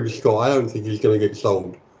I agree with Scott. I don't think he's going to get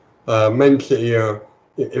sold. Man City,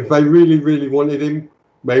 if they really, really wanted him,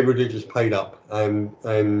 maybe they just paid up and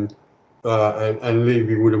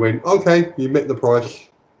Levy would have went, okay, you met the price,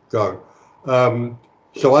 go.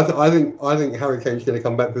 So I think Harry Kane's going to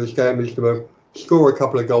come back for this game. He's going to score a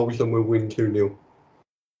couple of goals and we'll win 2-0.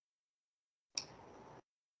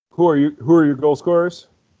 Who are your goal scorers?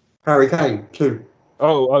 Harry Kane, 2.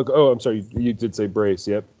 Oh, I'm sorry. You did say brace.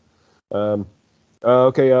 Yep.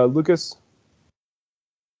 Okay, Lucas.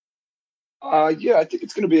 Yeah, I think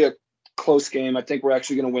it's going to be a close game. I think we're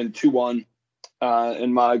actually going to win 2-1.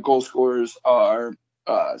 And my goal scorers are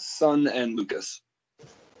Son and Lucas.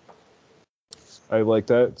 I like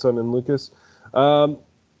that, Son and Lucas.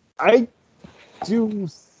 I do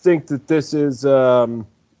think that this is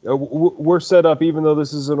we're set up, even though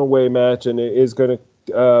this is an away match, and it is going to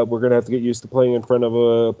we're going to have to get used to playing in front of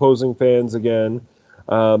opposing fans again.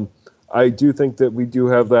 I do think that we do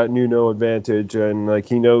have that Nuno advantage, and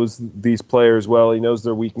he knows these players well. He knows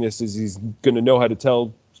their weaknesses. He's going to know how to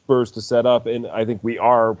tell Spurs to set up, and I think we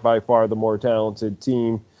are by far the more talented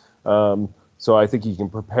team. So I think he can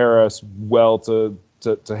prepare us well to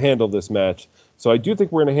handle this match. So I do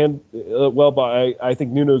think we're going to handle well, but I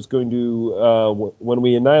think Nuno's going to when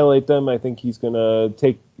we annihilate them, I think he's going to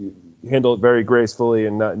handle it very gracefully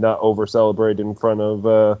and not over celebrate in front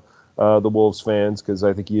of the Wolves fans, because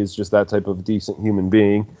I think he is just that type of decent human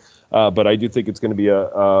being. But I do think it's going to be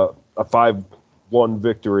a 5-1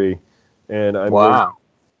 victory, and I'm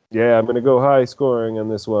going to go high scoring on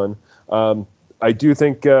this one. I do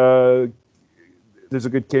think there's a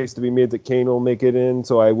good case to be made that Kane will make it in,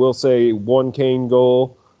 so I will say 1 Kane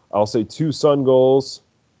goal. I'll say 2 Son goals,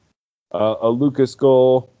 a Lucas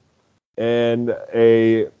goal, and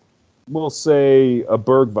we'll say a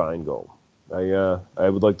Bergwijn goal. I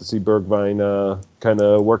would like to see Bergwijn kind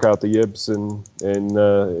of work out the yips, and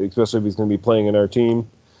especially if he's going to be playing in our team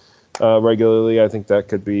regularly. I think that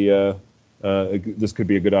could be this could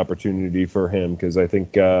be a good opportunity for him, because I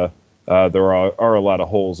think there are a lot of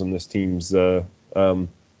holes in this team's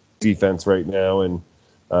defense right now, and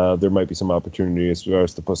there might be some opportunities for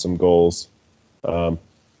us to put some goals,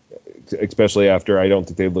 especially after I don't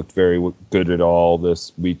think they looked very good at all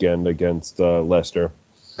this weekend against Leicester.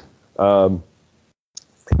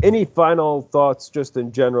 Any final thoughts just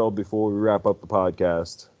in general before we wrap up the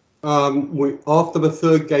podcast? After the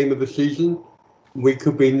 3rd game of the season, we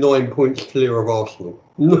could be 9 points clear of Arsenal.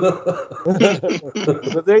 But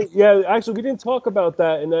actually, we didn't talk about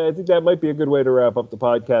that, and I think that might be a good way to wrap up the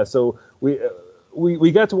podcast. So we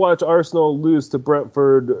got to watch Arsenal lose to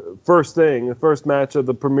Brentford the first match of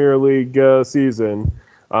the Premier League season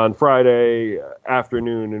on Friday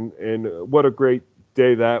afternoon, and what a great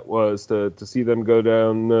day that was to see them go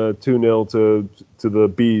down 2-0 to the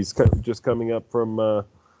Bees, just coming up from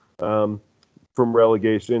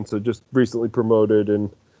relegation, so just recently promoted, and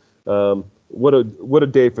what a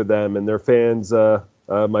day for them and their fans.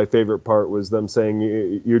 My favorite part was them saying,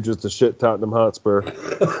 "You're just a shit Tottenham Hotspur."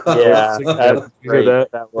 Yeah, that's great.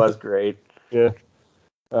 That was great. Yeah.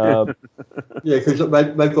 Yeah, because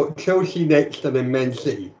they've got Chelsea next and then Man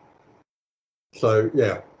City. So,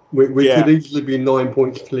 yeah, we could easily be 9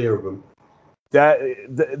 points clear of them.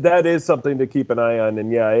 That is something to keep an eye on.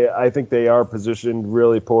 And, yeah, I think they are positioned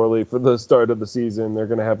really poorly for the start of the season. They're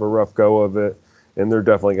going to have a rough go of it. And they're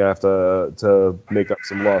definitely going to have to make up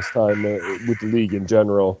some lost time with the league in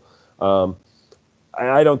general.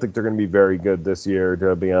 I don't think they're going to be very good this year,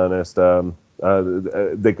 to be honest.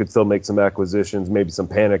 They could still make some acquisitions, maybe some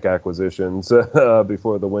panic acquisitions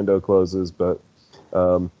before the window closes. But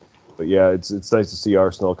yeah, it's nice to see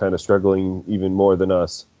Arsenal kind of struggling even more than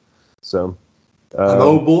us. So I'm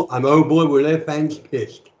old boy with their fans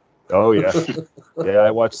pissed. Oh yeah, yeah.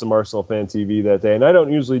 I watched some Arsenal fan TV that day, and I don't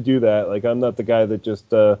usually do that. Like, I'm not the guy that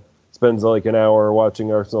just spends like an hour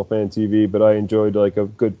watching Arsenal fan TV, but I enjoyed like a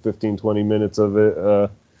good 15-20 minutes of it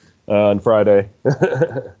on Friday.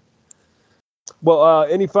 Well,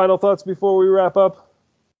 any final thoughts before we wrap up?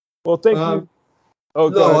 Well, thank you. Oh,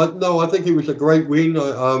 no, I think it was a great win.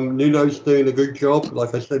 Nuno's doing a good job,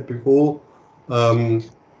 like I said before.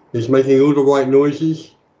 He's making all the right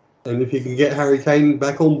noises. And if you can get Harry Kane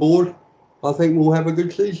back on board, I think we'll have a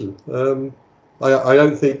good season. I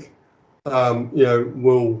don't think,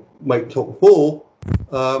 we'll make top four,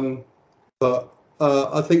 but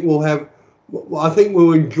I think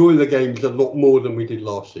we'll enjoy the games a lot more than we did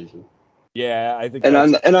last season. Yeah, I think. And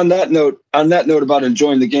on that note about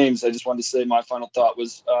enjoying the games, I just wanted to say my final thought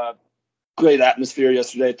was great atmosphere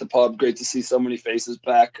yesterday at the pub. Great to see so many faces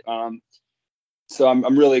back. So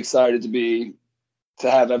I'm really excited to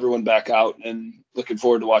have everyone back out and looking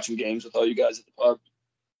forward to watching games with all you guys at the pub.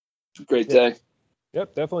 It's a great day.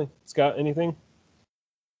 Yep, definitely. Scott, anything?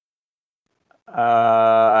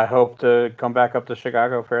 I hope to come back up to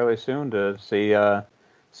Chicago fairly soon to see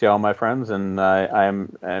all my friends, and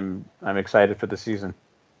I'm excited for the season.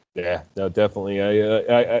 Yeah, no, definitely.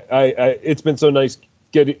 I it's been so nice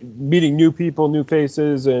meeting new people, new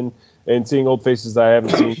faces, and seeing old faces I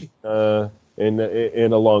haven't seen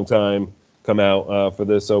in a long time come out for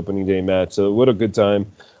this opening day match. So what a good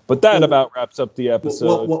time. But that about wraps up the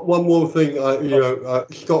episode. One more thing,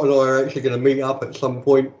 Scott and I are actually going to meet up at some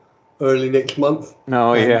point early next month.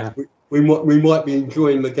 Oh, yeah. We might be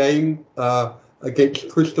enjoying the game against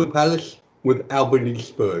Crystal Palace with Albany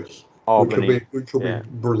Spurs. Albany. Which will be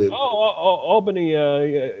brilliant. Albany,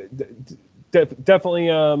 definitely.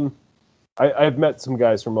 I've met some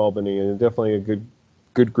guys from Albany, and definitely a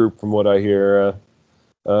good group from what I hear.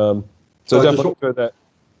 So definitely for that.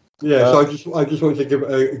 Yeah, so I just wanted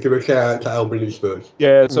to give a shout out to Albany Spurs.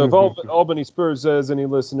 Yeah, so if Albany Spurs has any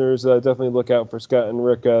listeners, definitely look out for Scott and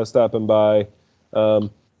Rick stopping by.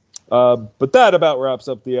 But that about wraps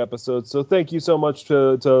up the episode. So thank you so much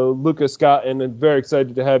to Lucas, Scott, and I'm very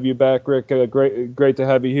excited to have you back, Rick. Great to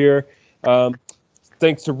have you here.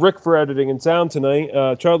 Thanks to Rick for editing and sound tonight,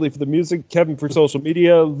 Charlie for the music, Kevin for social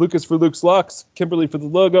media, Lucas for Luke's Locks, Kimberly for the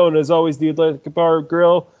logo, and as always, the Atlantic Bar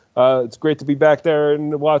Grill. It's great to be back there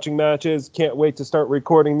and watching matches. Can't wait to start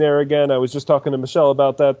recording there again. I was just talking to Michelle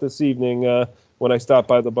about that this evening when I stopped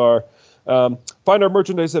by the bar. Find our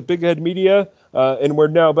merchandise at Big Head Media, and we're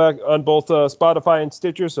now back on both Spotify and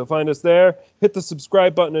Stitcher, so find us there. Hit the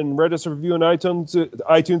subscribe button and write us a review on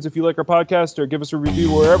iTunes if you like our podcast, or give us a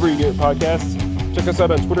review wherever you get podcasts. Check us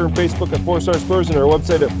out on Twitter and Facebook at 4-Star Spurs and our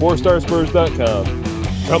website at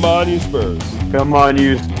 4starspurs.com. Come on, you Spurs. Come on,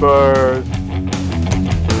 you Spurs.